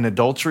caught in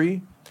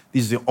adultery,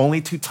 these are the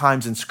only 2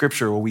 times in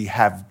scripture where we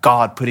have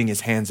God putting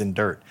his hands in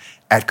dirt,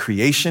 at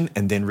creation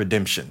and then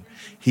redemption.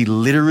 He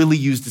literally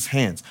used his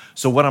hands.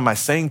 So what am I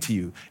saying to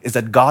you is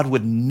that God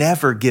would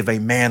never give a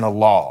man a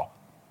law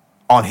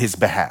on his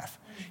behalf.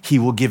 He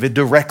will give it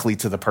directly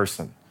to the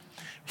person.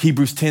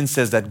 Hebrews 10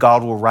 says that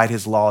God will write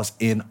his laws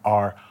in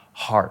our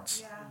hearts.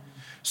 Yeah.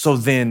 So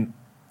then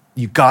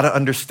you got to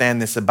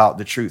understand this about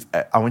the truth.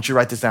 I want you to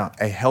write this down.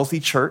 A healthy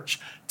church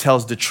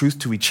tells the truth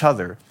to each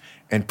other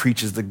and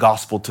preaches the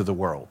gospel to the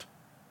world.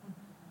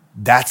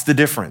 That's the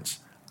difference.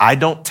 I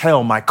don't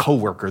tell my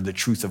coworker the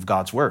truth of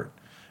God's word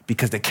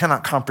because they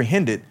cannot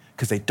comprehend it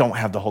because they don't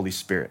have the Holy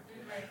Spirit.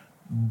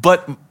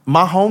 But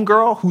my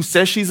homegirl who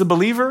says she's a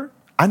believer,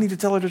 I need to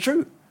tell her the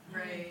truth.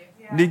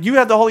 Did you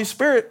have the Holy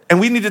Spirit? And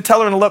we need to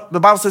tell her in love.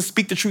 The Bible says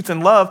speak the truth in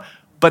love,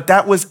 but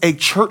that was a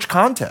church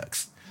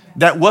context.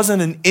 That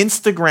wasn't an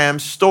Instagram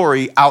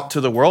story out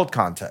to the world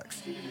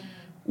context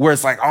where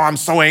it's like, oh, I'm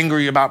so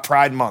angry about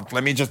Pride Month.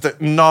 Let me just,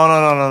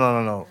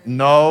 no.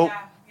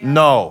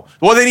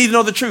 Well, they need to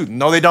know the truth.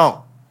 No, they don't.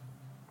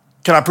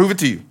 Can I prove it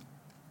to you?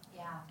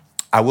 Yeah.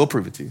 I will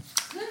prove it to you.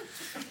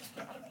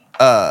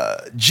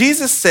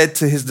 Jesus said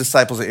to his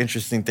disciples an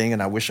interesting thing,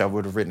 and I wish I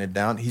would have written it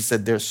down. He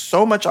said, there's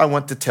so much I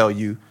want to tell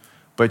you,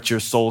 but your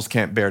souls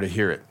can't bear to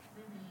hear it.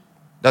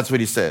 That's what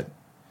he said.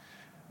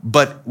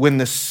 But when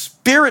the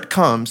Spirit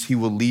comes, he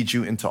will lead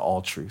you into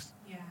all truth.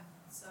 Yeah,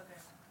 so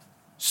good.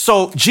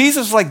 So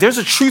Jesus was like, there's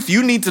a truth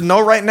you need to know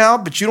right now,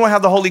 but you don't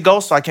have the Holy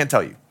Ghost, so I can't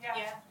tell you.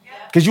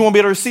 Because you won't be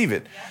able to receive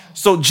it. Yeah.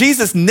 So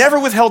Jesus never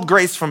withheld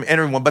grace from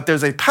anyone, but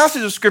there's a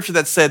passage of scripture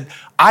that said,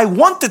 I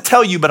want to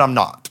tell you, but I'm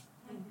not.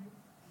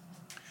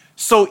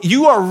 So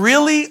you are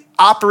really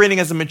operating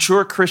as a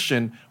mature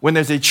Christian when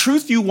there's a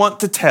truth you want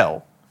to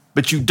tell,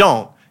 but you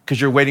don't because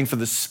you're waiting for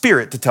the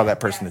Spirit to tell that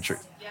person the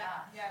truth.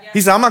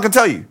 He said, I'm not going to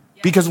tell you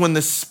because when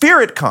the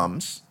Spirit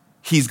comes,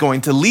 he's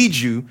going to lead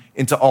you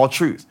into all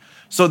truth.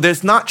 So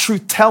there's not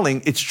truth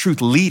telling, it's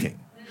truth leading.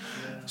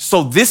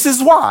 So this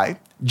is why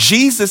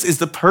Jesus is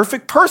the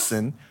perfect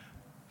person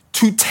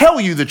to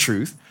tell you the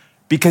truth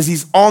because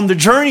he's on the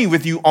journey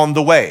with you on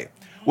the way.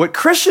 What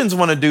Christians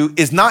want to do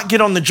is not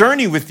get on the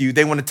journey with you.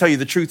 They want to tell you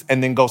the truth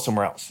and then go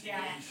somewhere else.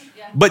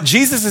 But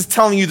Jesus is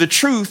telling you the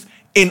truth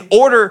in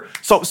order.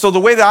 So the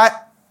way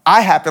that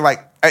I happen,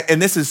 like,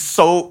 and this is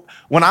so,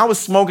 when I was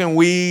smoking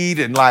weed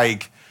and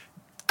like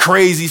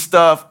crazy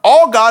stuff,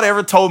 all God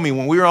ever told me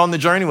when we were on the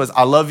journey was,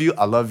 I love you,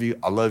 I love you,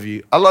 I love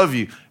you, I love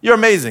you. You're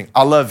amazing.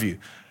 I love you.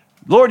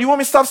 Lord, you want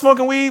me to stop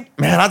smoking weed?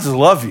 Man, I just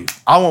love you.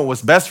 I want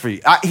what's best for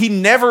you. He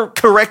never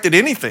corrected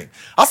anything.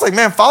 I was like,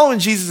 man, following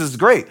Jesus is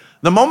great.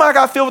 The moment I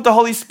got filled with the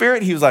Holy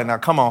Spirit, he was like, now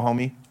come on,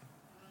 homie.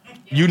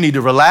 You need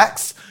to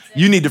relax.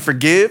 You need to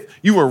forgive.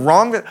 You were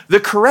wrong. The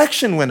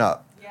correction went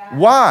up.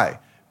 Why?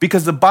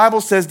 Because the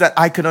Bible says that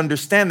I could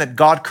understand that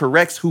God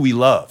corrects who he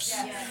loves.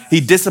 He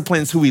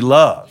disciplines who he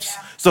loves.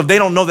 So if they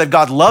don't know that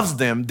God loves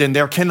them, then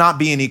there cannot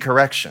be any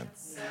correction.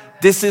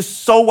 This is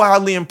so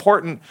wildly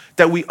important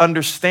that we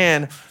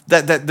understand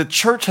that the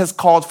church has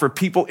called for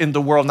people in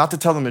the world not to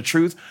tell them the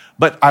truth.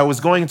 But I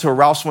was going into a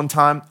Rouse one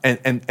time and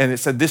it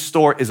said this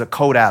store is a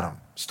Code Adam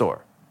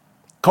store.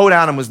 Code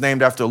Adam was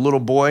named after a little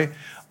boy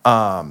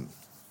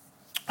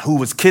who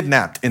was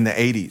kidnapped in the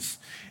 80s.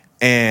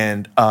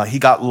 And he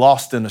got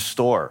lost in a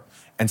store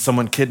and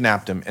someone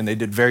kidnapped him and they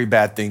did very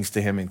bad things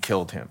to him and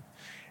killed him.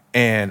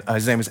 And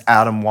his name is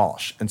Adam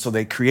Walsh. And so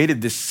they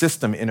created this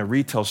system in a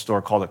retail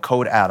store called a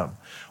Code Adam,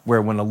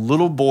 where when a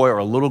little boy or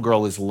a little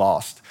girl is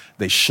lost,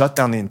 they shut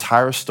down the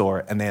entire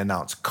store and they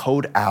announce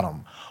Code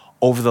Adam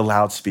over the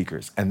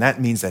loudspeakers. And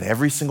that means that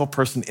every single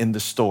person in the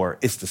store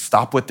is to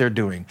stop what they're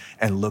doing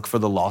and look for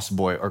the lost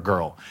boy or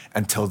girl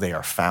until they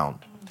are found.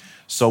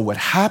 So what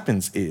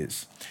happens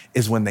is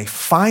when they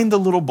find the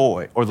little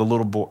boy or the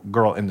little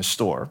girl in the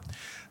store,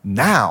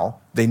 now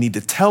they need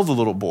to tell the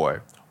little boy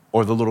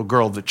or the little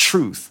girl the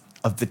truth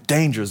of the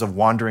dangers of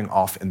wandering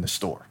off in the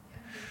store.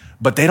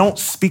 But they don't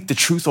speak the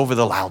truth over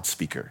the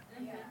loudspeaker.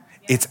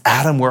 It's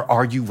Adam, where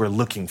are you? We're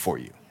looking for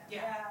you.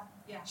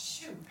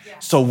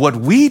 So what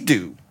we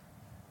do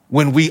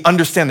when we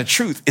understand the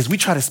truth is we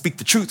try to speak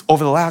the truth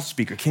over the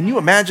loudspeaker. Can you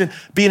imagine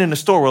being in a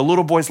store where a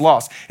little boy's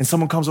lost and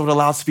someone comes over the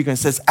loudspeaker and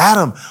says,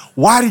 Adam,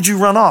 why did you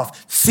run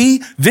off?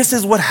 See, this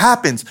is what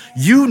happens.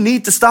 You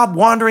need to stop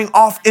wandering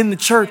off in the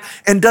church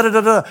and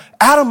da-da-da-da.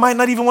 Adam might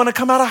not even want to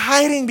come out of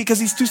hiding because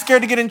he's too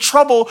scared to get in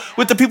trouble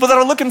with the people that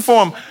are looking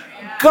for him.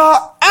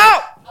 God,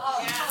 out!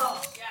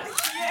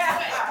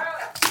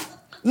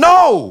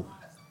 No,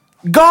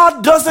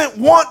 God doesn't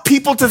want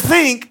people to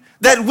think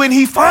that when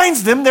he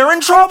finds them, they're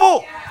in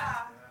trouble.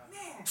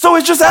 So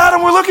it's just,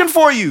 Adam, we're looking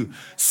for you.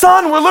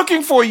 Son, we're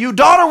looking for you.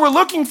 Daughter, we're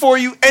looking for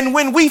you. And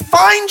when we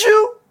find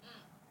you,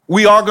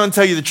 we are going to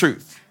tell you the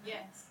truth. Yes.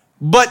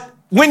 But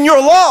when you're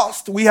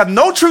lost, we have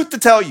no truth to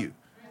tell you.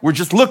 We're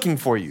just looking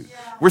for you.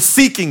 Yeah. We're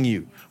seeking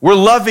you. We're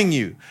loving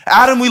you.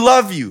 Adam, we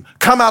love you.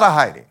 Come out of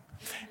hiding.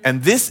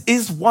 And this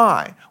is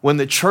why when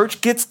the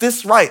church gets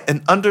this right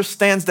and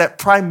understands that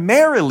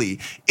primarily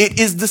it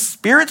is the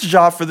Spirit's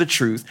job for the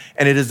truth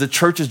and it is the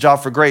church's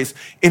job for grace.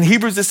 In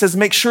Hebrews, it says,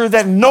 make sure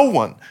that no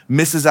one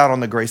misses out on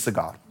the grace of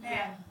God.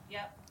 Yeah.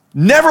 Yep.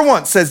 Never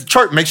once says,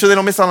 church, make sure they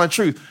don't miss out on the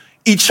truth.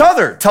 Each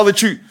other, tell the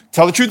truth.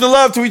 Tell the truth and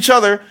love to each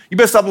other. You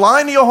better stop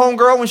lying to your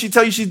homegirl when she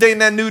tell you she's dating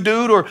that new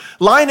dude or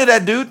lying to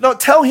that dude. No,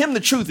 tell him the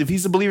truth. If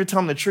he's a believer, tell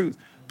him the truth.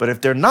 But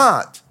if they're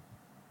not,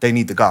 they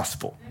need the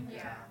gospel.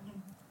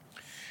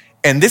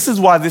 And this is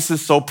why this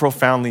is so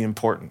profoundly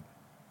important.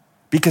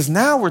 Because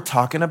now we're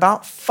talking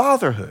about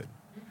fatherhood.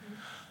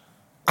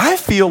 I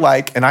feel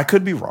like, and I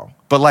could be wrong,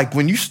 but like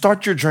when you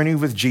start your journey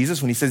with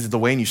Jesus, when he says it's the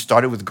way and you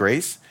started with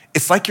grace,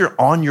 it's like you're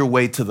on your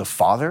way to the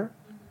Father,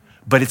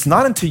 But it's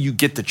not until you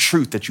get the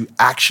truth that you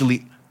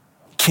actually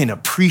can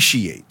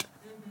appreciate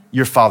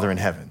your Father in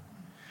heaven.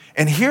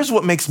 And here's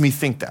what makes me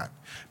think that.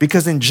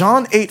 Because in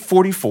John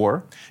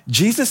 8:44,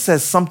 Jesus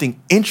says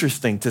something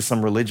interesting to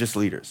some religious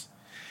leaders.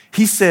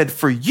 He said,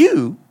 for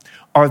you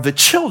are the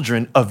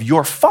children of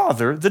your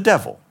father, the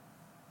devil.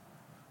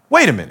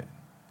 Wait a minute.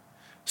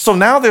 So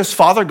now there's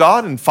Father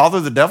God and Father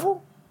the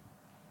devil?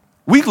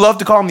 We love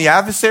to call him the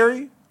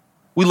adversary.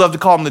 We love to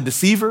call him the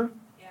deceiver.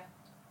 Yeah.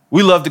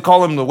 We love to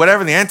call him the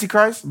whatever, the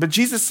Antichrist. But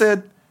Jesus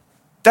said,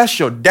 that's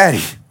your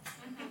daddy.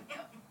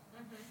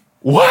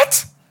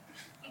 What?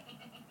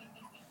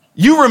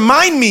 You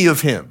remind me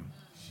of him.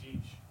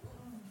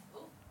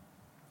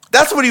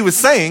 That's what he was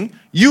saying.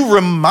 You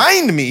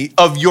remind me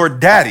of your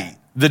daddy,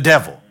 the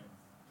devil.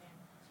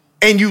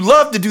 And you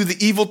love to do the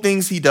evil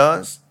things he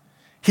does.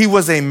 He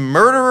was a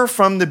murderer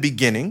from the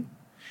beginning,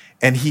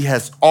 and he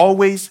has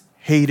always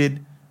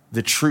hated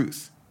the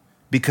truth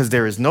because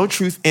there is no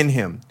truth in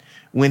him.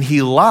 When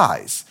he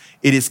lies,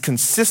 it is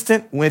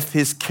consistent with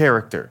his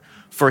character,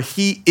 for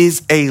he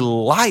is a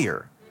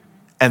liar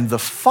and the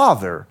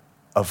father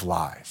of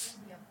lies.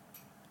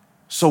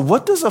 So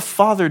what does a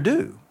father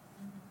do?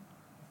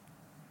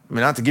 I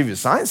mean, not to give you a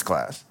science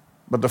class,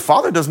 but the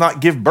father does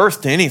not give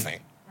birth to anything.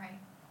 Right.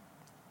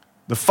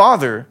 The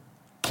father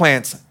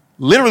plants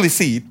literally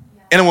seed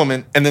in a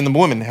woman, and then the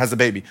woman has a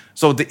baby.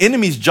 So the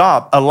enemy's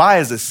job, a lie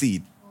is a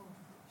seed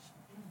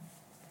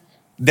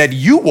that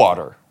you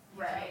water.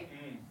 Right.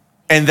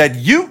 And that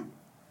you,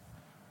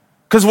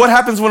 because what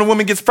happens when a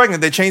woman gets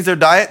pregnant? They change their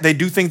diet. They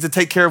do things to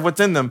take care of what's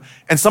in them.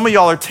 And some of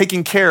y'all are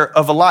taking care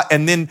of a lie.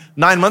 And then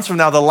 9 months from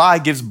now, the lie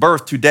gives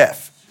birth to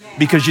death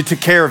because you took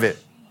care of it,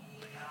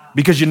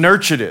 because you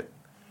nurtured it,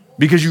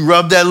 because you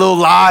rubbed that little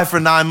lie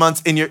for 9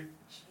 months and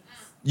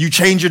you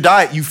changed your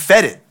diet. You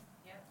fed it.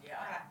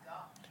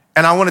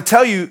 And I want to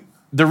tell you,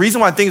 the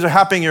reason why things are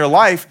happening in your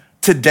life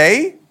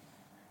today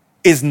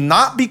is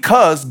not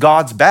because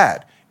God's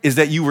bad, is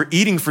that you were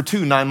eating for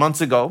 9 months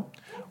ago.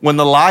 When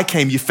the lie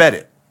came, you fed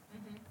it.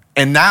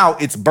 And now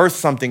it's birthed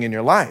something in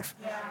your life.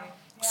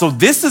 So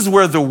this is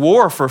where the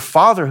war for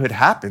fatherhood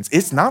happens.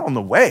 It's not on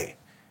the way.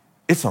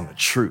 It's on the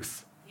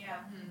truth.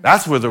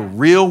 That's where the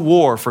real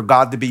war for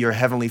God to be your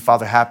heavenly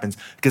father happens,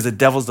 because the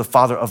devil's the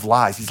father of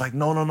lies. He's like,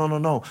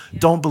 no.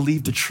 Don't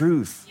believe the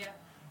truth.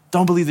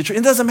 Don't believe the truth.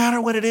 It doesn't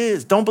matter what it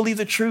is. Don't believe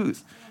the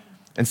truth.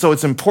 And so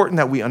it's important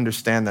that we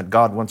understand that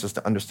God wants us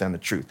to understand the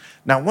truth.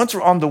 Now, once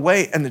we're on the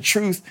way and the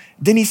truth,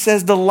 then he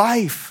says the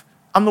life.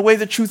 I'm the way,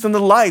 the truth, and the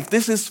life.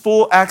 This is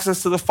full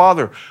access to the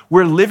Father.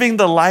 We're living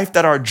the life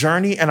that our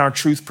journey and our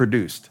truth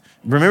produced.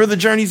 Remember, the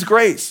journey's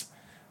grace.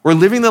 We're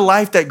living the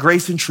life that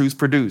grace and truth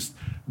produced.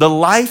 The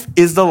life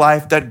is the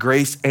life that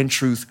grace and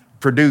truth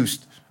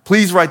produced.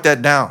 Please write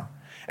that down.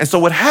 And so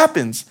what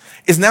happens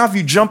is, now if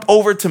you jump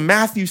over to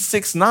Matthew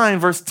 6:9,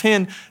 verse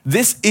 10,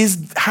 this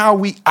is how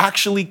we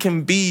actually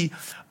can be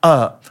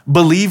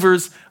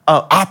believers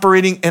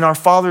operating in our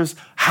Father's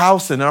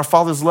house and in our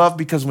Father's love,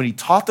 because when he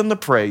taught them to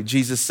pray,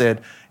 Jesus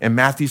said in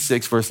Matthew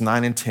 6, verse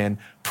 9 and 10,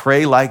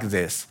 pray like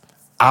this: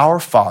 Our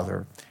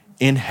Father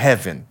in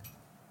heaven,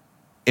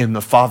 in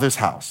the Father's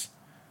house,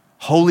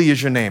 holy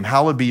is your name,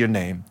 hallowed be your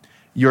name.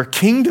 Your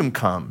kingdom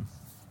come,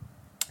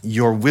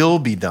 your will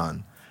be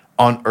done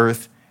on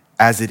earth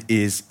as it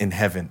is in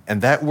heaven.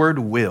 And that word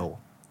will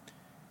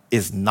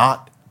is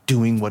not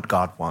doing what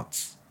God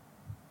wants.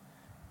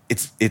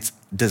 It's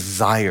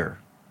desire.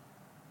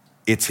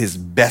 It's his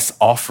best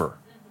offer,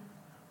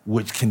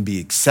 which can be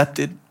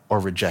accepted or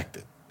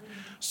rejected.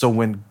 So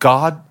when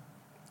God,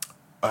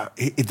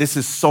 this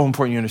is so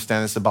important you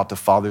understand this about the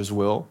Father's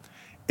will,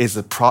 is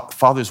the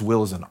Father's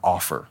will is an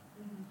offer,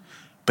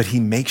 but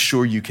he makes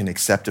sure you can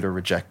accept it or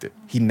reject it.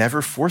 He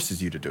never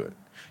forces you to do it.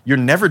 You're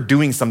never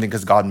doing something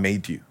because God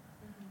made you.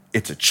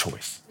 It's a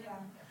choice.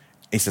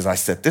 He says, I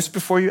set this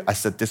before you, I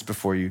set this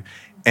before you.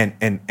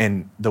 And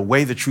the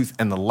way, the truth,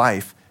 and the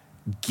life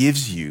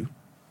gives you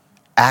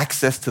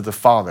access to the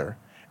Father.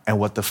 And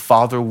what the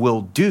Father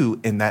will do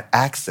in that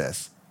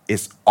access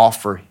is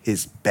offer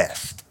his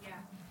best.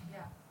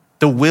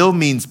 The will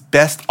means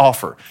best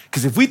offer.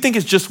 Because if we think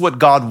it's just what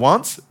God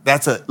wants,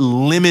 that's a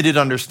limited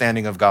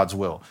understanding of God's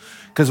will.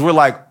 Because we're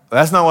like,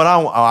 that's not what I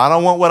want. I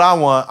don't want what I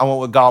want. I want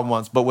what God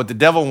wants. But what the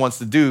devil wants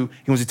to do,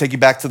 he wants to take you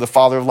back to the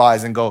father of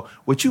lies and go,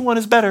 what you want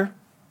is better.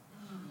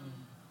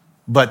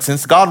 But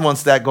since God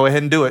wants that, go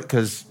ahead and do it,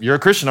 because you're a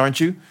Christian, aren't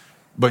you?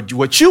 But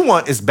what you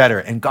want is better,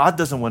 and God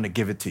doesn't want to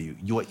give it to you.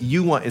 What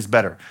you want is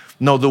better.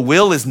 No, the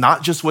will is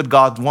not just what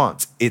God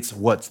wants. It's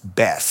what's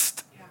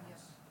best.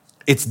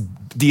 It's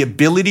the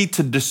ability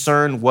to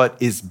discern what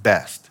is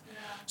best.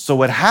 So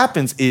what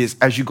happens is,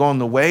 as you go on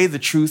the way, the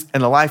truth,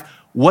 and the life,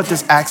 what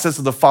does access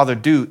to the Father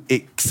do?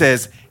 It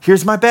says,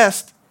 here's my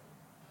best.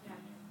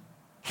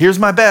 Here's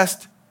my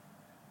best.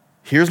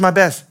 Here's my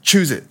best.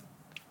 Choose it.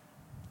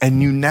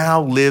 And you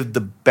now live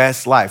the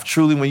best life.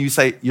 Truly, when you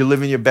say you're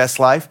living your best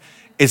life,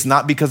 it's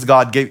not because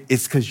God gave,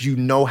 it's because you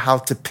know how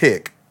to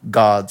pick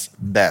God's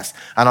best.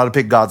 I know how to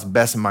pick God's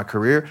best in my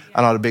career.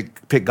 I know how to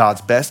pick God's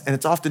best. And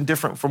it's often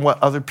different from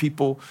what other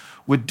people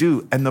would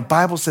do. And the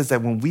Bible says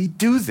that when we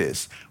do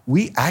this,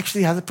 we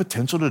actually have the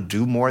potential to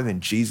do more than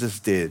Jesus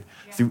did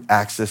through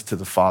access to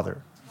the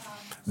Father.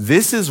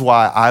 This is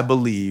why I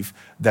believe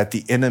that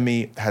the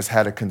enemy has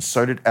had a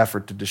concerted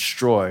effort to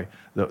destroy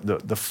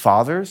the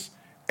fathers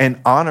and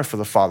honor for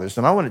the fathers.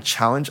 And I want to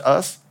challenge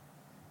us,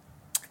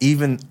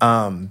 even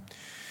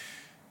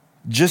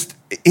just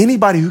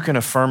anybody who can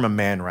affirm a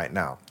man right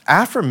now.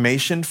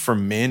 Affirmation for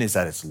men is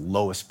at its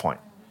lowest point.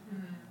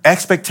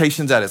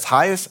 Expectations at its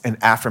highest, and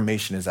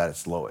affirmation is at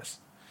its lowest.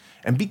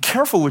 And be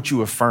careful what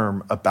you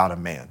affirm about a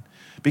man,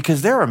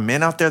 because there are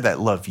men out there that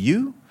love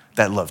you,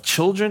 that love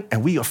children,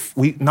 and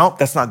no,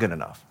 that's not good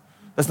enough.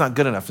 That's not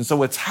good enough. And so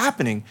what's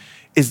happening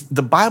is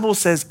the Bible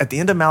says at the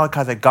end of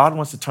Malachi that God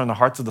wants to turn the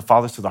hearts of the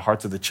fathers to the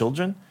hearts of the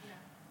children.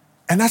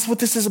 And that's what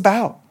this is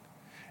about.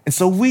 And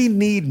so we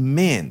need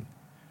men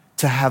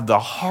to have the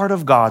heart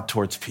of God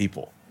towards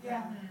people.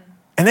 Yeah.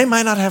 And they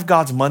might not have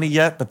God's money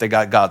yet, but they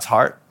got God's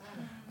heart.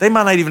 They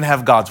might not even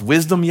have God's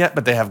wisdom yet,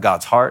 but they have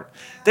God's heart.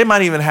 They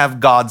might even have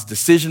God's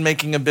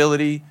decision-making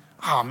ability.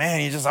 Oh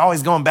man, you're just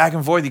always going back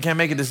and forth. You can't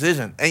make a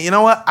decision. And you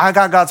know what? I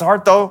got God's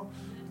heart though.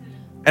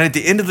 And at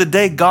the end of the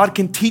day, God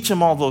can teach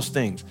him all those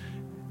things.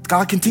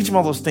 God can teach him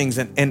all those things.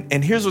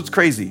 And here's what's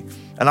crazy.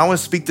 And I want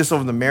to speak this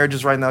over the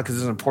marriages right now because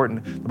it's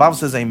important. The Bible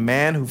says a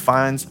man who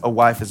finds a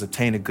wife has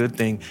obtained a good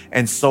thing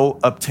and so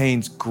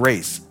obtains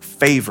grace,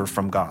 favor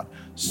from God.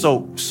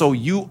 So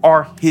you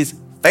are his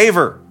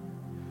favor.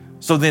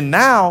 So then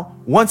now,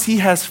 once he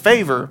has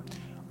favor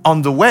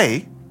on the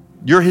way,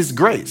 you're his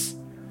grace.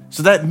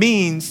 So that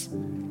means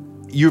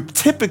you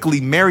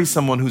typically marry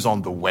someone who's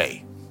on the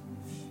way.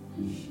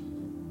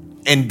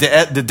 And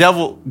the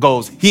devil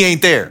goes, he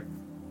ain't there.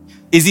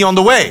 Is he on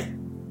the way?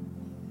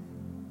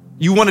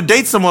 You want to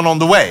date someone on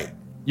the way.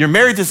 You're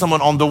married to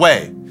someone on the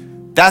way.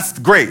 That's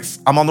grace.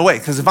 I'm on the way.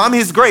 Because if I'm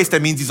his grace,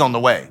 that means he's on the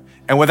way.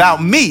 And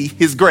without me,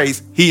 his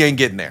grace, he ain't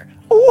getting there.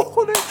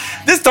 Ooh,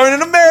 this turning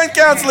into marriage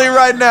counseling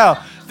right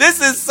now. This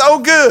is so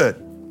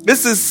good.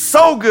 This is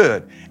so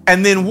good.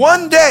 And then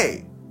one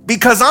day,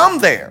 because I'm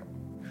there,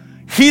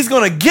 he's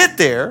going to get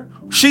there,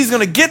 she's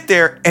going to get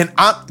there, and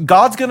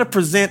God's going to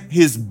present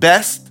his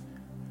best,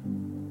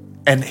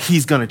 and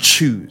he's going to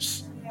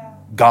choose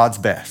God's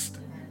best.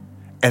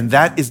 And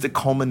that is the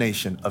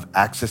culmination of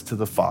access to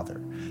the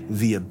Father,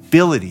 the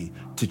ability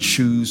to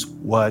choose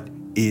what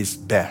is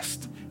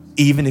best,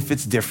 even if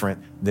it's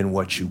different than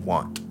what you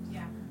want.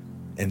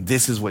 And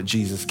this is what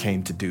Jesus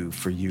came to do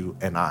for you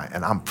and I.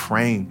 And I'm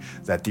praying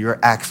that your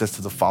access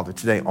to the Father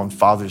today on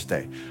Father's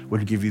Day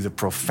would give you the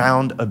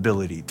profound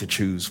ability to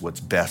choose what's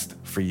best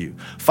for you.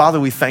 Father,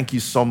 we thank you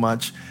so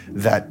much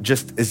that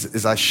just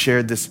as I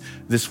shared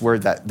this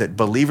word, that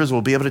believers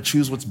will be able to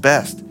choose what's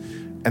best.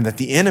 And that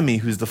the enemy,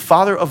 who's the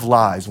father of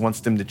lies,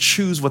 wants them to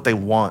choose what they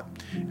want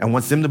and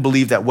wants them to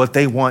believe that what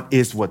they want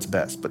is what's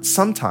best. But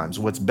sometimes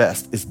what's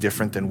best is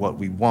different than what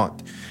we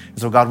want. And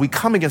so, God, we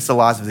come against the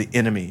lies of the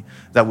enemy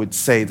that would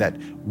say that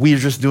we're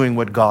just doing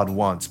what God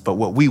wants, but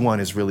what we want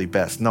is really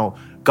best. No,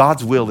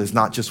 God's will is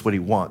not just what he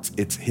wants.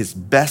 It's his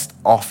best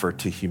offer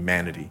to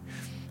humanity,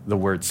 the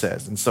word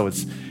says. And so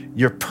it's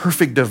your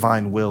perfect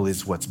divine will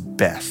is what's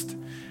best.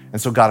 And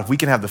so, God, if we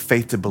can have the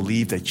faith to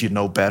believe that you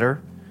know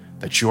better,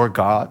 that you're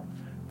God,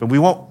 but we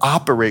won't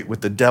operate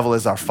with the devil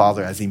as our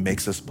father as he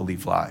makes us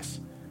believe lies,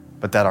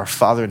 but that our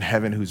Father in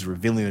heaven, who's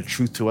revealing the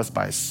truth to us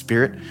by his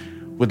Spirit,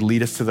 would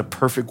lead us to the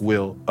perfect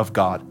will of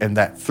God, and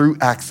that through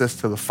access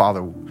to the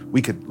Father, we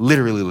could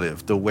literally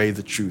live the way,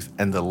 the truth,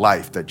 and the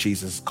life that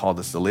Jesus called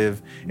us to live.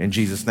 In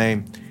Jesus'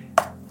 name,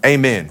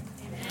 amen.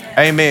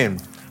 Amen.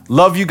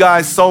 Love you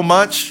guys so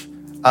much.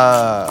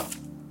 I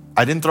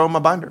didn't throw in my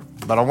binder,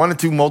 but I wanted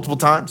to multiple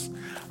times.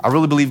 I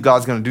really believe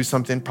God's going to do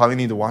something. Probably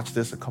need to watch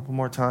this a couple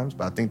more times,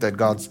 but I think that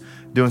God's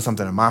doing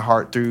something in my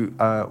heart through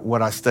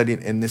what I studied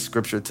in this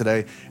scripture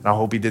today, and I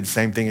hope he did the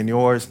same thing in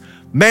yours.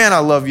 Man, I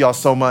love y'all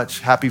so much.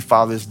 Happy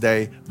Father's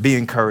Day. Be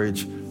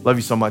encouraged. Love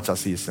you so much. I'll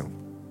see you soon.